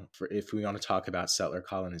 if we want to talk about settler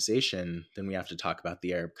colonization, then we have to talk about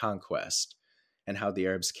the Arab conquest and how the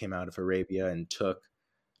Arabs came out of Arabia and took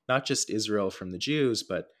not just Israel from the Jews,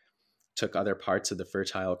 but took other parts of the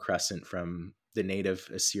Fertile Crescent from the native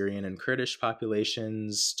Assyrian and Kurdish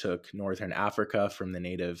populations, took northern Africa from the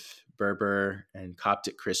native Berber and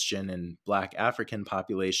Coptic Christian and Black African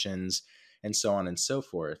populations, and so on and so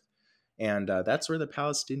forth. And that's where the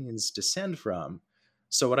Palestinians descend from.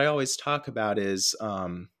 So what I always talk about is,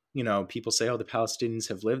 people say, oh, the Palestinians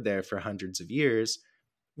have lived there for hundreds of years.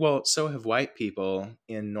 Well, so have white people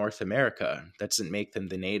in North America. That doesn't make them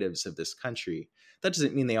the natives of this country. That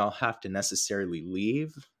doesn't mean they all have to necessarily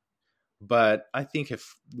leave. But I think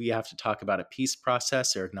if we have to talk about a peace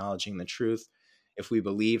process or acknowledging the truth, if we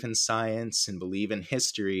believe in science and believe in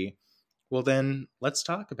history, well, then let's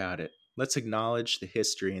talk about it. let's acknowledge the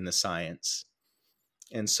history and the science.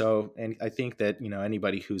 And so, and I think that,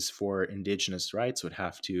 anybody who's for indigenous rights would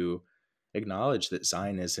have to acknowledge that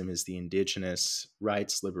Zionism is the indigenous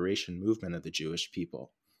rights liberation movement of the Jewish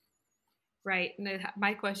people. Right. And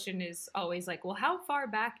my question is always like, well, how far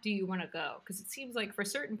back do you want to go? Because it seems like for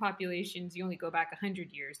certain populations, you only go back 100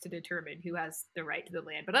 years to determine who has the right to the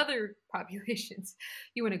land. But other populations,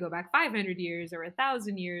 you want to go back 500 years or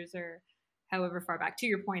 1,000 years or however far back, to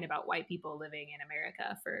your point about white people living in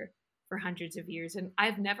America for hundreds of years. And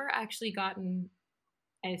I've never actually gotten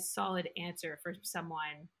a solid answer for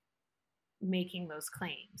someone making those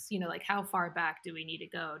claims. Like how far back do we need to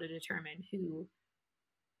go to determine who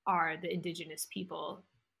are the indigenous people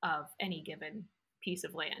of any given piece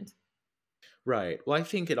of land? Right. Well, I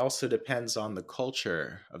think it also depends on the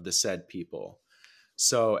culture of the said people.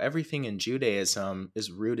 So everything in Judaism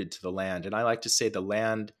is rooted to the land. And I like to say the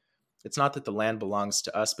land, it's not that the land belongs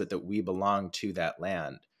to us, but that we belong to that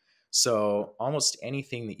land. So almost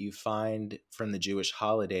anything that you find from the Jewish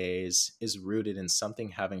holidays is rooted in something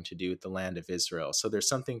having to do with the land of Israel. So there's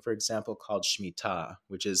something, for example, called Shemitah,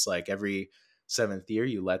 which is like every seventh year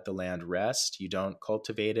you let the land rest, you don't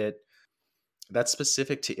cultivate it. That's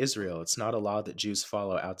specific to Israel. It's not a law that Jews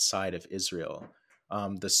follow outside of Israel.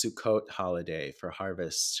 The Sukkot holiday for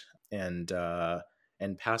harvest and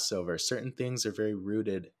Passover, certain things are very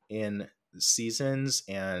rooted in seasons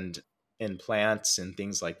and in plants and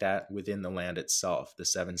things like that within the land itself. The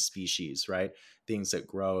 7 species, right? Things that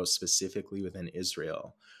grow specifically within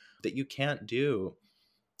Israel that you can't do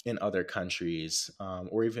in other countries,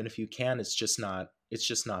 or even if you can, it's just not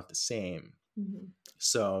the same. Mm-hmm.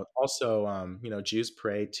 So also, Jews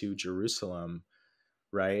pray to Jerusalem,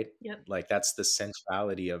 right? Yep. Like that's the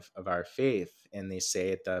centrality of our faith. And they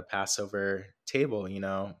say at the Passover table,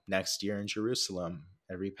 next year in Jerusalem,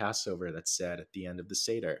 every Passover that's said at the end of the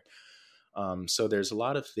Seder. So there's a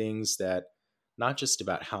lot of things that not just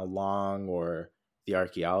about how long or the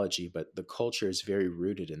archaeology, but the culture is very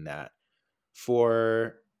rooted in that.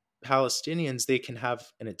 For Palestinians, they can have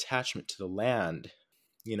an attachment to the land,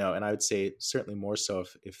 and I would say certainly more so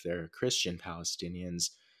if they're Christian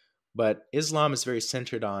Palestinians. But Islam is very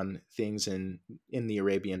centered on things in the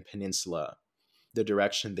Arabian Peninsula, the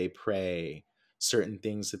direction they pray, certain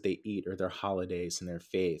things that they eat or their holidays and their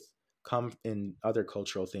faith come in other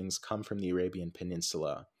cultural things come from the Arabian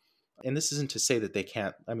Peninsula. And this isn't to say that they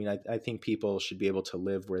can't. I mean, I think people should be able to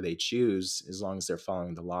live where they choose as long as they're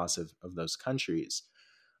following the laws of those countries.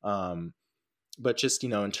 But just,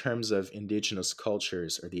 in terms of indigenous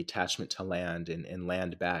cultures or the attachment to land and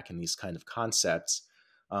land back and these kind of concepts,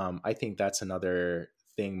 I think that's another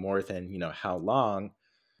thing more than, how long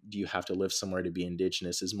do you have to live somewhere to be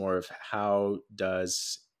indigenous, is more of how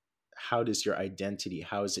does your identity,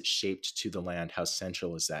 how is it shaped to the land? How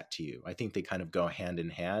central is that to you? I think they kind of go hand in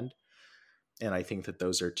hand. And I think that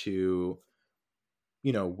those are two,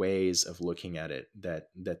 ways of looking at it that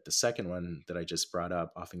the second one that I just brought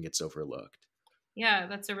up often gets overlooked. Yeah,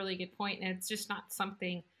 that's a really good point. And it's just not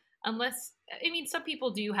something, unless, I mean, some people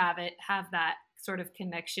do have that sort of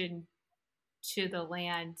connection to the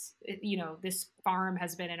land. This farm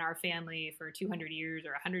has been in our family for 200 years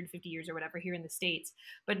or 150 years or whatever here in the States,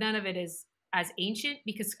 but none of it is as ancient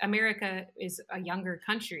because America is a younger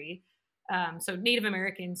country. So Native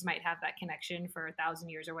Americans might have that connection for 1,000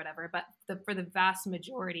 years or whatever, but for the vast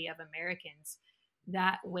majority of Americans,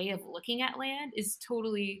 that way of looking at land is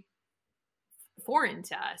totally foreign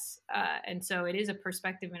to us. And so it is a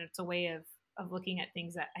perspective and it's a way of looking at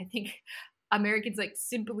things that I think Americans like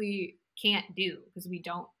simply can't do because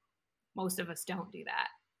most of us don't do that.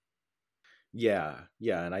 Yeah.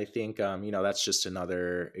 And I think, that's just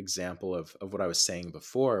another example of what I was saying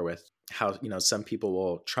before with how, some people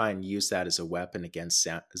will try and use that as a weapon against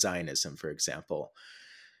Zionism, for example.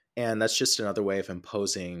 And that's just another way of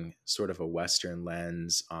imposing sort of a Western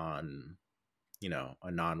lens on,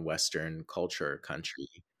 a non-Western culture or country.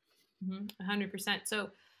 100%. So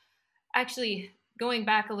actually going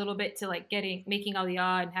back a little bit to like making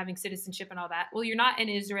Aliyah and having citizenship and all that. Well, you're not in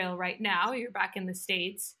Israel right now. You're back in the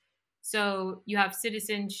States. So you have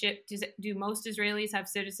citizenship. Do most Israelis have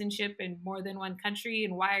citizenship in more than one country?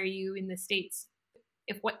 And why are you in the States?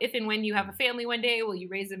 If and when you have a family one day, will you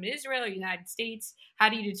raise them in Israel or United States? How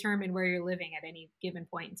do you determine where you're living at any given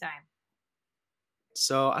point in time?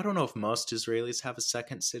 So I don't know if most Israelis have a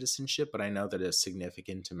second citizenship, but I know that a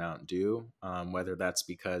significant amount do, whether that's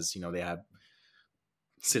because, they have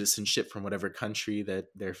citizenship from whatever country that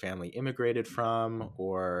their family immigrated from,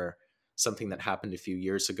 or something that happened a few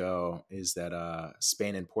years ago is that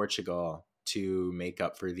Spain and Portugal, to make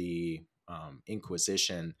up for the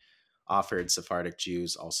Inquisition, offered Sephardic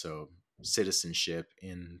Jews also citizenship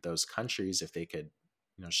in those countries if they could,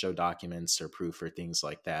 show documents or proof or things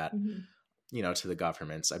like that, Mhm. to the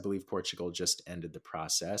governments. I believe Portugal just ended the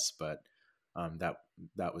process, but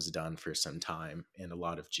that was done for some time, and a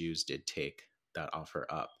lot of Jews did take that offer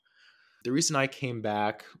up. The reason I came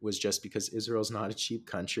back was just because Israel's not a cheap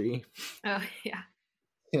country. Oh, yeah.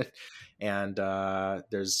 And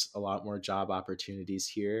there's a lot more job opportunities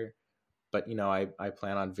here. But, I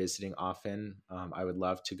plan on visiting often. I would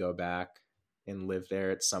love to go back and live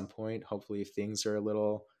there at some point. Hopefully, if things are a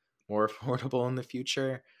little more affordable in the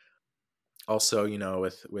future. Also,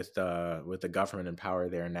 with the government in power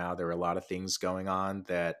there now, there were a lot of things going on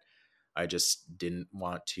that I just didn't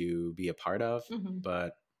want to be a part of. Mhm.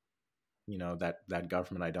 But that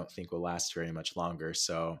government I don't think will last very much longer.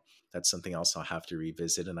 So that's something else I'll have to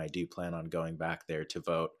revisit, and I do plan on going back there to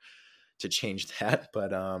vote to change that.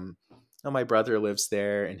 But my brother lives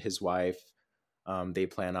there, and his wife, they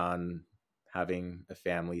plan on having a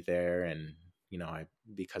family there, and I,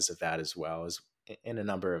 because of that, as well as in a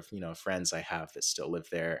number of friends I have that still live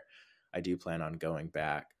there, I do plan on going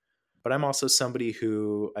back. But I'm also somebody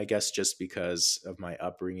who, I guess, just because of my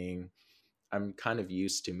upbringing, I'm kind of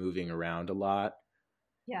used to moving around a lot.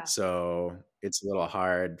 Yeah. So it's a little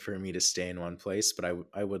hard for me to stay in one place, but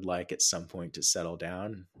I would like at some point to settle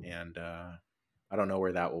down. And I don't know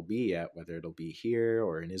where that will be yet, whether it'll be here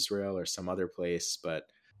or in Israel or some other place,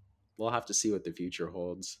 but we'll have to see what the future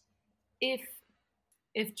holds.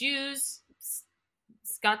 If Jews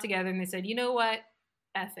got together and they said, you know what,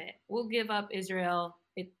 F it, we'll give up Israel.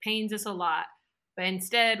 It pains us a lot, but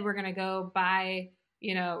instead we're gonna go buy.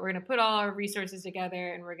 We're gonna put all our resources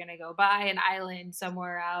together and we're gonna go buy an island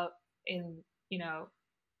somewhere out in,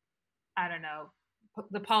 I don't know,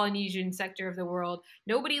 the Polynesian sector of the world.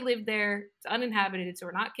 Nobody lived there. It's uninhabited, so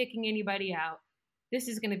we're not kicking anybody out. This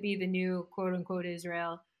is going to be the new quote unquote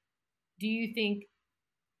Israel. Do you think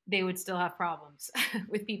they would still have problems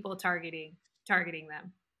with people targeting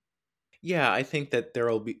them? Yeah, I think that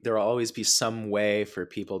there'll always be some way for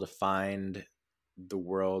people to find the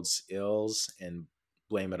world's ills and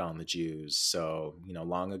blame it on the Jews. So,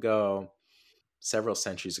 long ago, several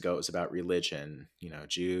centuries ago, it was about religion.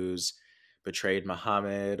 Jews betrayed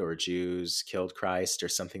Muhammad, or Jews killed Christ, or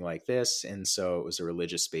something like this. And so it was a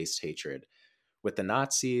religious based hatred. With the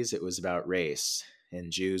Nazis, it was about race,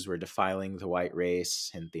 and Jews were defiling the white race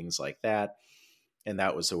and things like that. And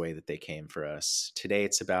that was the way that they came for us. Today,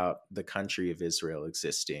 it's about the country of Israel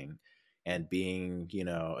existing and being,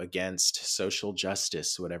 against social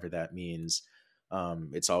justice, whatever that means.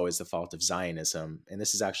 It's always the fault of Zionism. And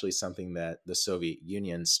this is actually something that the Soviet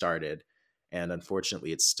Union started. And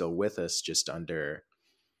unfortunately, it's still with us, just under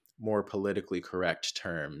more politically correct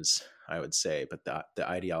terms, I would say. But the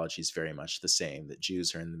ideology is very much the same, that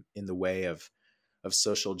Jews are in the way of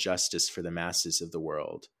social justice for the masses of the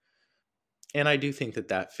world. And I do think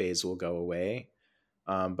that phase will go away.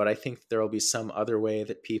 But I think there will be some other way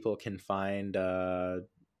that people can find,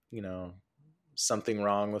 you know, something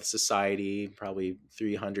wrong with society, probably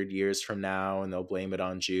 300 years from now, and they'll blame it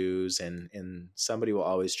on Jews, and somebody will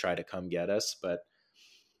always try to come get us. But,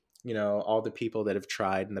 all the people that have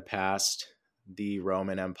tried in the past, the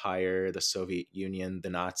Roman Empire, the Soviet Union, the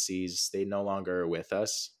Nazis, they no longer are with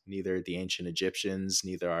us. Neither the ancient Egyptians,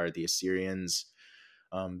 neither are the Assyrians.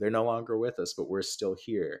 They're no longer with us, but we're still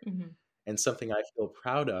here. Mm-hmm. And something I feel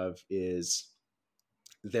proud of is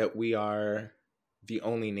that we are the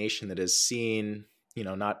only nation that has seen,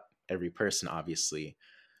 not every person, obviously,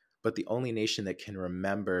 but the only nation that can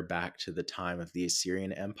remember back to the time of the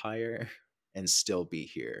Assyrian Empire and still be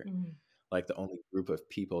here. Mm-hmm. Like the only group of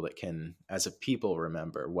people that can, as a people,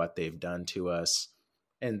 remember what they've done to us,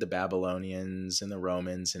 and the Babylonians and the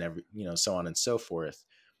Romans and so on and so forth,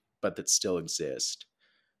 but that still exist.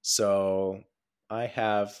 So I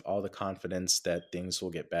have all the confidence that things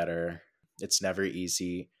will get better. It's never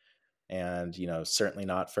easy. And, certainly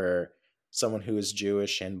not for someone who is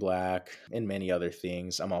Jewish and Black and many other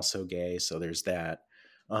things. I'm also gay, so there's that.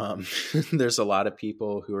 There's a lot of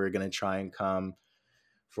people who are going to try and come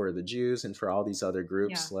for the Jews and for all these other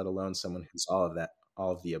groups, Yeah. let alone someone who's all of that,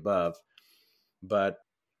 all of the above. But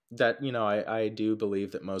that, I do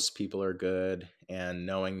believe that most people are good, and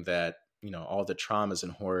knowing that, all the traumas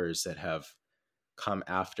and horrors that have come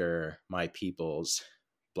after my peoples,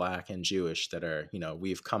 Black and Jewish, that are,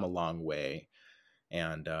 we've come a long way,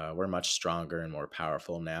 and we're much stronger and more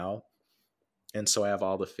powerful now. And so I have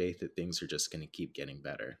all the faith that things are just going to keep getting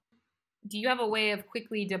better. Do you have a way of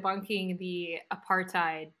quickly debunking the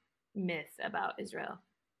apartheid myth about Israel?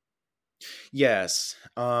 Yes.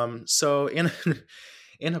 So in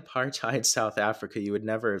in apartheid South Africa, you would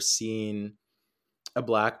never have seen a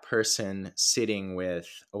black person sitting with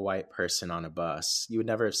a white person on a bus. You would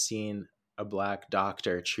never have seen a black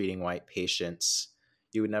doctor treating white patients.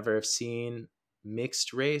 You would never have seen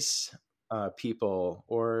mixed race people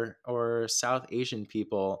or South Asian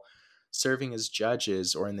people serving as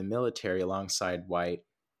judges or in the military alongside white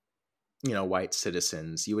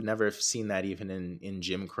citizens. You would never have seen that even in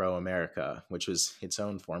Jim Crow America, which was its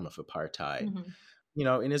own form of apartheid.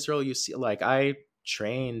 Mm-hmm. In Israel, you see, like, I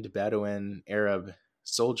trained Bedouin Arab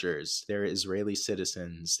soldiers. They're Israeli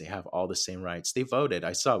citizens. They have all the same rights. They voted.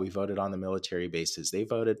 We voted on the military bases. They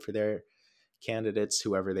voted for their candidates,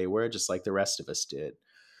 whoever they were, just like the rest of us did.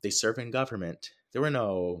 They serve in government. There were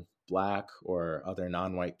no black or other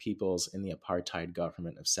non-white peoples in the apartheid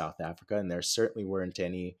government of South Africa, and there certainly weren't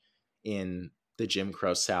any in the Jim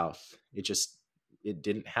Crow South. It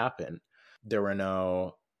didn't happen. There were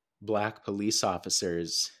no black police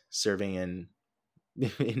officers serving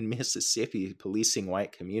in Mississippi policing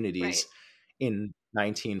white communities Right. in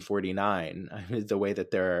 1949. I mean, the way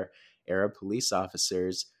that there are Arab police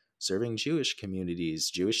officers serving Jewish communities,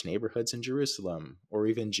 Jewish neighborhoods in Jerusalem, or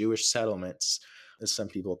even Jewish settlements, as some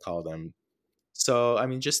people call them. So, I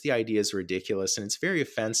mean, just the idea is ridiculous, and it's very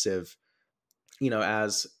offensive,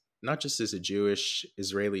 as not just as a Jewish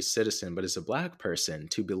Israeli citizen, but as a black person,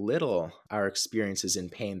 to belittle our experiences in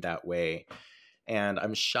pain that way. And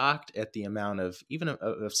I'm shocked at the amount of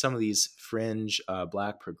some of these fringe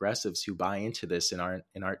black progressives who buy into this and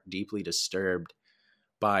aren't deeply disturbed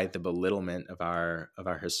by the belittlement of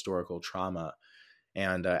our historical trauma.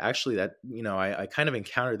 And actually, that I kind of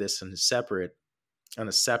encountered this on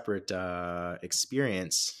a separate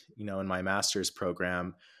experience. In my master's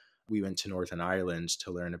program, we went to Northern Ireland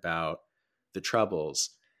to learn about the Troubles.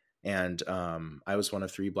 And I was one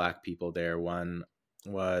of 3 black people there. One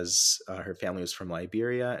was her family was from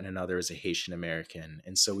Liberia, and another was a Haitian American.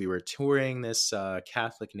 And so we were touring this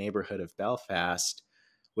Catholic neighborhood of Belfast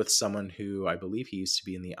with someone who I believe he used to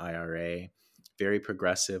be in the IRA, very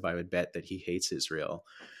progressive. I would bet that he hates Israel.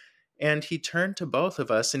 And he turned to both of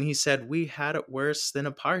us and he said, "We had it worse than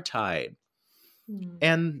apartheid." Mm.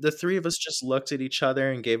 And the 3 of us just looked at each other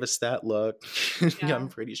and gave us that look. Yeah. I'm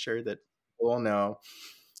pretty sure that people know.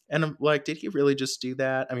 And I'm like, did he really just do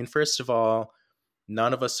that? I mean, first of all,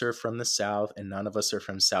 none of us are from the South and none of us are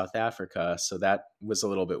from South Africa. So that was a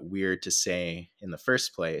little bit weird to say in the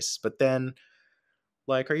first place. But then,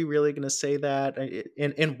 like, are you really going to say that?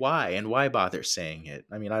 And why? And why bother saying it?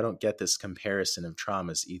 I mean, I don't get this comparison of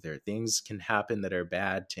traumas either. Things can happen that are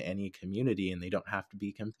bad to any community and they don't have to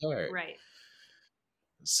be compared. Right.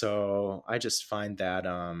 So I just find that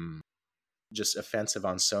just offensive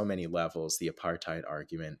on so many levels, the apartheid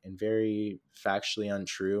argument, and very factually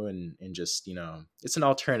untrue, and just, it's an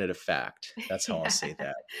alternative fact. That's how I'll say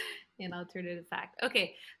that. An alternative fact.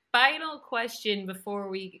 Okay. Final question before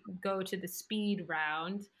we go to the speed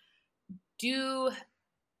round.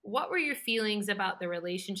 What were your feelings about the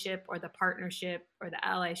relationship or the partnership or the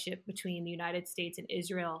allyship between the United States and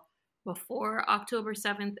Israel before October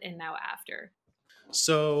 7th and now after?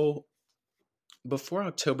 So before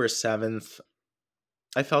October 7th,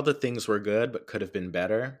 I felt that things were good, but could have been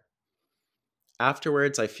better.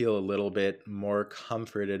 Afterwards, I feel a little bit more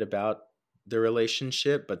comforted about the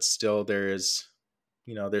relationship, but still there's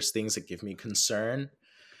things that give me concern.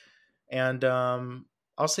 And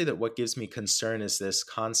I'll say that what gives me concern is this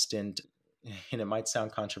constant, and it might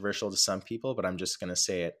sound controversial to some people, but I'm just going to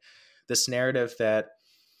say it, this narrative that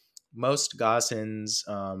most Gazans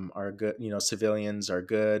are good, civilians are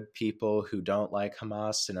good people who don't like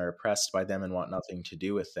Hamas and are oppressed by them and want nothing to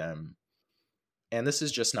do with them. And this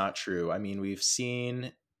is just not true. I mean, we've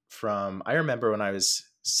seen I remember when I was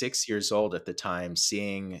 6 years old at the time,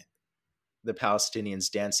 seeing the Palestinians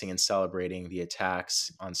dancing and celebrating the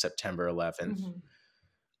attacks on September 11th. Mm-hmm.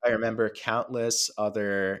 I remember countless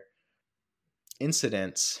other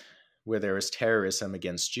incidents where there was terrorism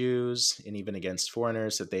against Jews and even against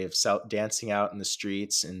foreigners that they have dancing out in the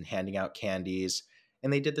streets and handing out candies.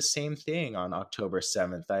 And they did the same thing on October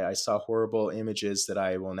 7th. I saw horrible images that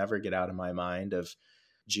I will never get out of my mind of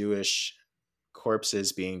Jewish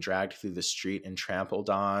corpses being dragged through the street and trampled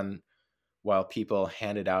on while people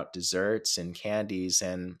handed out desserts and candies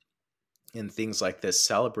and things like this,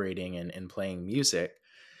 celebrating and playing music.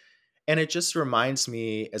 And it just reminds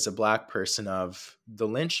me as a Black person of the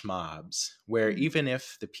lynch mobs, where even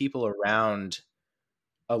if the people around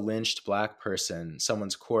a lynched Black person,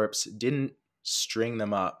 someone's corpse, didn't string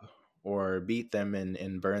them up or beat them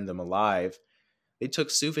and burn them alive, they took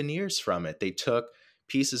souvenirs from it. They took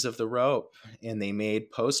pieces of the rope and they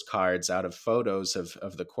made postcards out of photos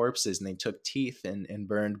of the corpses, and they took teeth and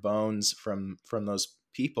burned bones from those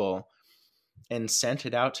people and sent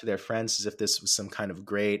it out to their friends as if this was some kind of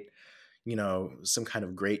great, some kind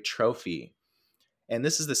of great trophy. And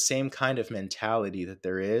this is the same kind of mentality that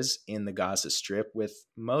there is in the Gaza Strip with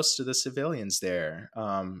most of the civilians there.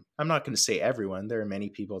 I'm not going to say everyone. There are many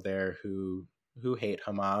people there who hate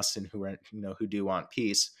Hamas and who do want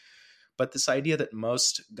peace. But this idea that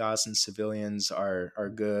most Gazan civilians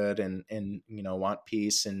are good and want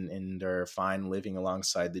peace and are fine living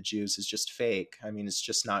alongside the Jews is just fake. I mean, it's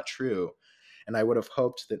just not true. And I would have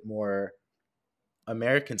hoped that more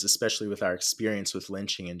Americans, especially with our experience with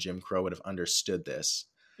lynching and Jim Crow, would have understood this.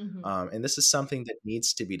 Mm-hmm. And this is something that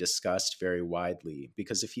needs to be discussed very widely,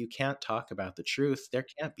 because if you can't talk about the truth, there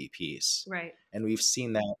can't be peace. Right. And we've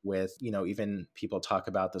seen that with, even people talk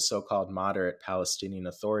about the so-called moderate Palestinian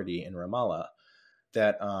Authority in Ramallah,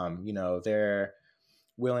 that, they're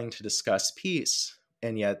willing to discuss peace.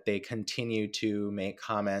 And yet they continue to make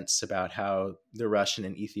comments about how the Russian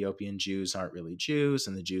and Ethiopian Jews aren't really Jews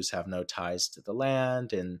and the Jews have no ties to the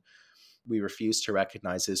land. And we refuse to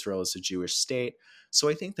recognize Israel as a Jewish state. So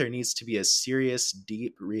I think there needs to be a serious,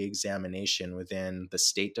 deep re-examination within the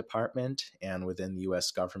State Department and within the U.S.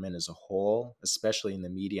 government as a whole, especially in the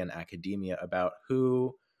media and academia, about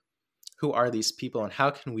who are these people and how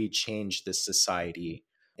can we change this society.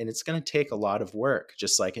 And it's going to take a lot of work,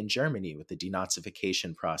 just like in Germany with the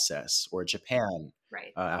denazification process, or Japan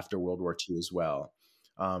after World War II as well.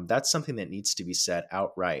 That's something that needs to be said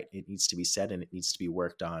outright. It needs to be said and it needs to be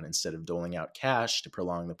worked on, instead of doling out cash to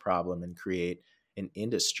prolong the problem and create an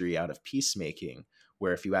industry out of peacemaking,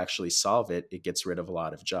 where if you actually solve it, it gets rid of a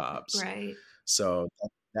lot of jobs. Right. So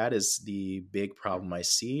that is the big problem I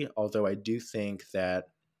see. Although I do think that,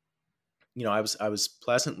 I was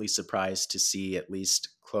pleasantly surprised to see, at least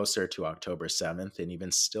closer to October 7th, and even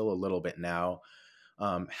still a little bit now,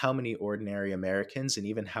 how many ordinary Americans and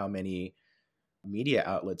even how many media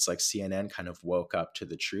outlets like CNN kind of woke up to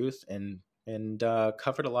the truth and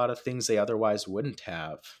covered a lot of things they otherwise wouldn't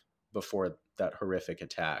have before that horrific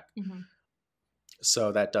attack. Mm-hmm.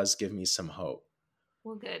 So that does give me some hope.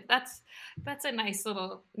 Well, good. That's a nice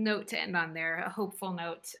little note to end on there, a hopeful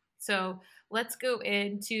note. So let's go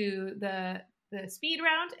into the speed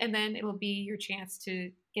round, and then it'll be your chance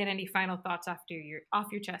to get any final thoughts off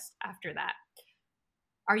your chest after that.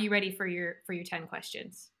 Are you ready for your 10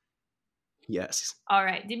 questions? Yes. All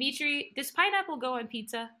right. Dmitri, does pineapple go on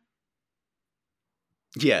pizza?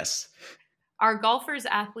 Yes. Are golfers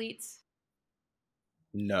athletes?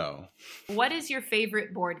 No. What is your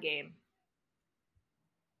favorite board game?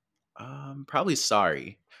 Probably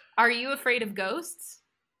Sorry. Are you afraid of ghosts?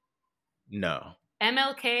 No.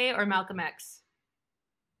 MLK or Malcolm X?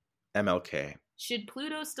 MLK. Should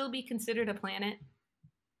Pluto still be considered a planet?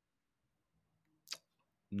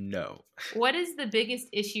 No. What is the biggest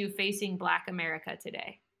issue facing Black America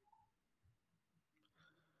today?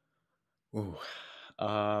 Ooh.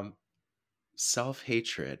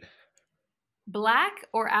 Self-hatred. Black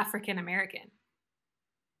or African American?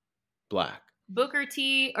 Black. Booker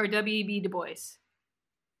T or W.E.B. Du Bois?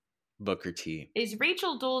 Booker T. Is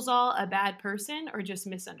Rachel Dolezal a bad person or just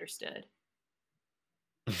misunderstood?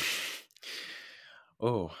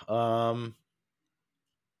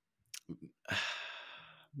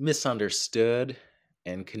 Misunderstood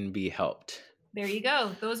and can be helped. There you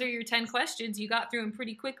go. Those are your 10 questions. You got through them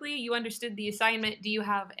pretty quickly. You understood the assignment. Do you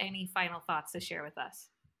have any final thoughts to share with us?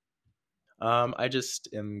 I just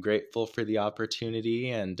am grateful for the opportunity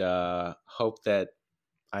and hope that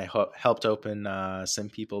I helped open some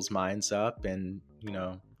people's minds up. And,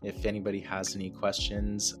 if anybody has any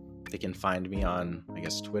questions, they can find me on,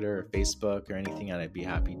 Twitter or Facebook or anything, and I'd be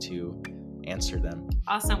happy to answer them.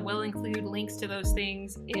 Awesome. We'll include links to those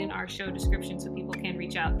things in our show description so people can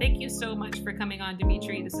reach out. Thank you so much for coming on,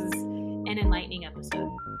 Dmitri. This is an enlightening episode.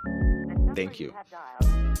 Thank you.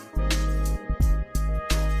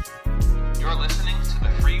 You're listening to the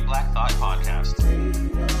Free Black Thought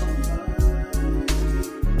Podcast.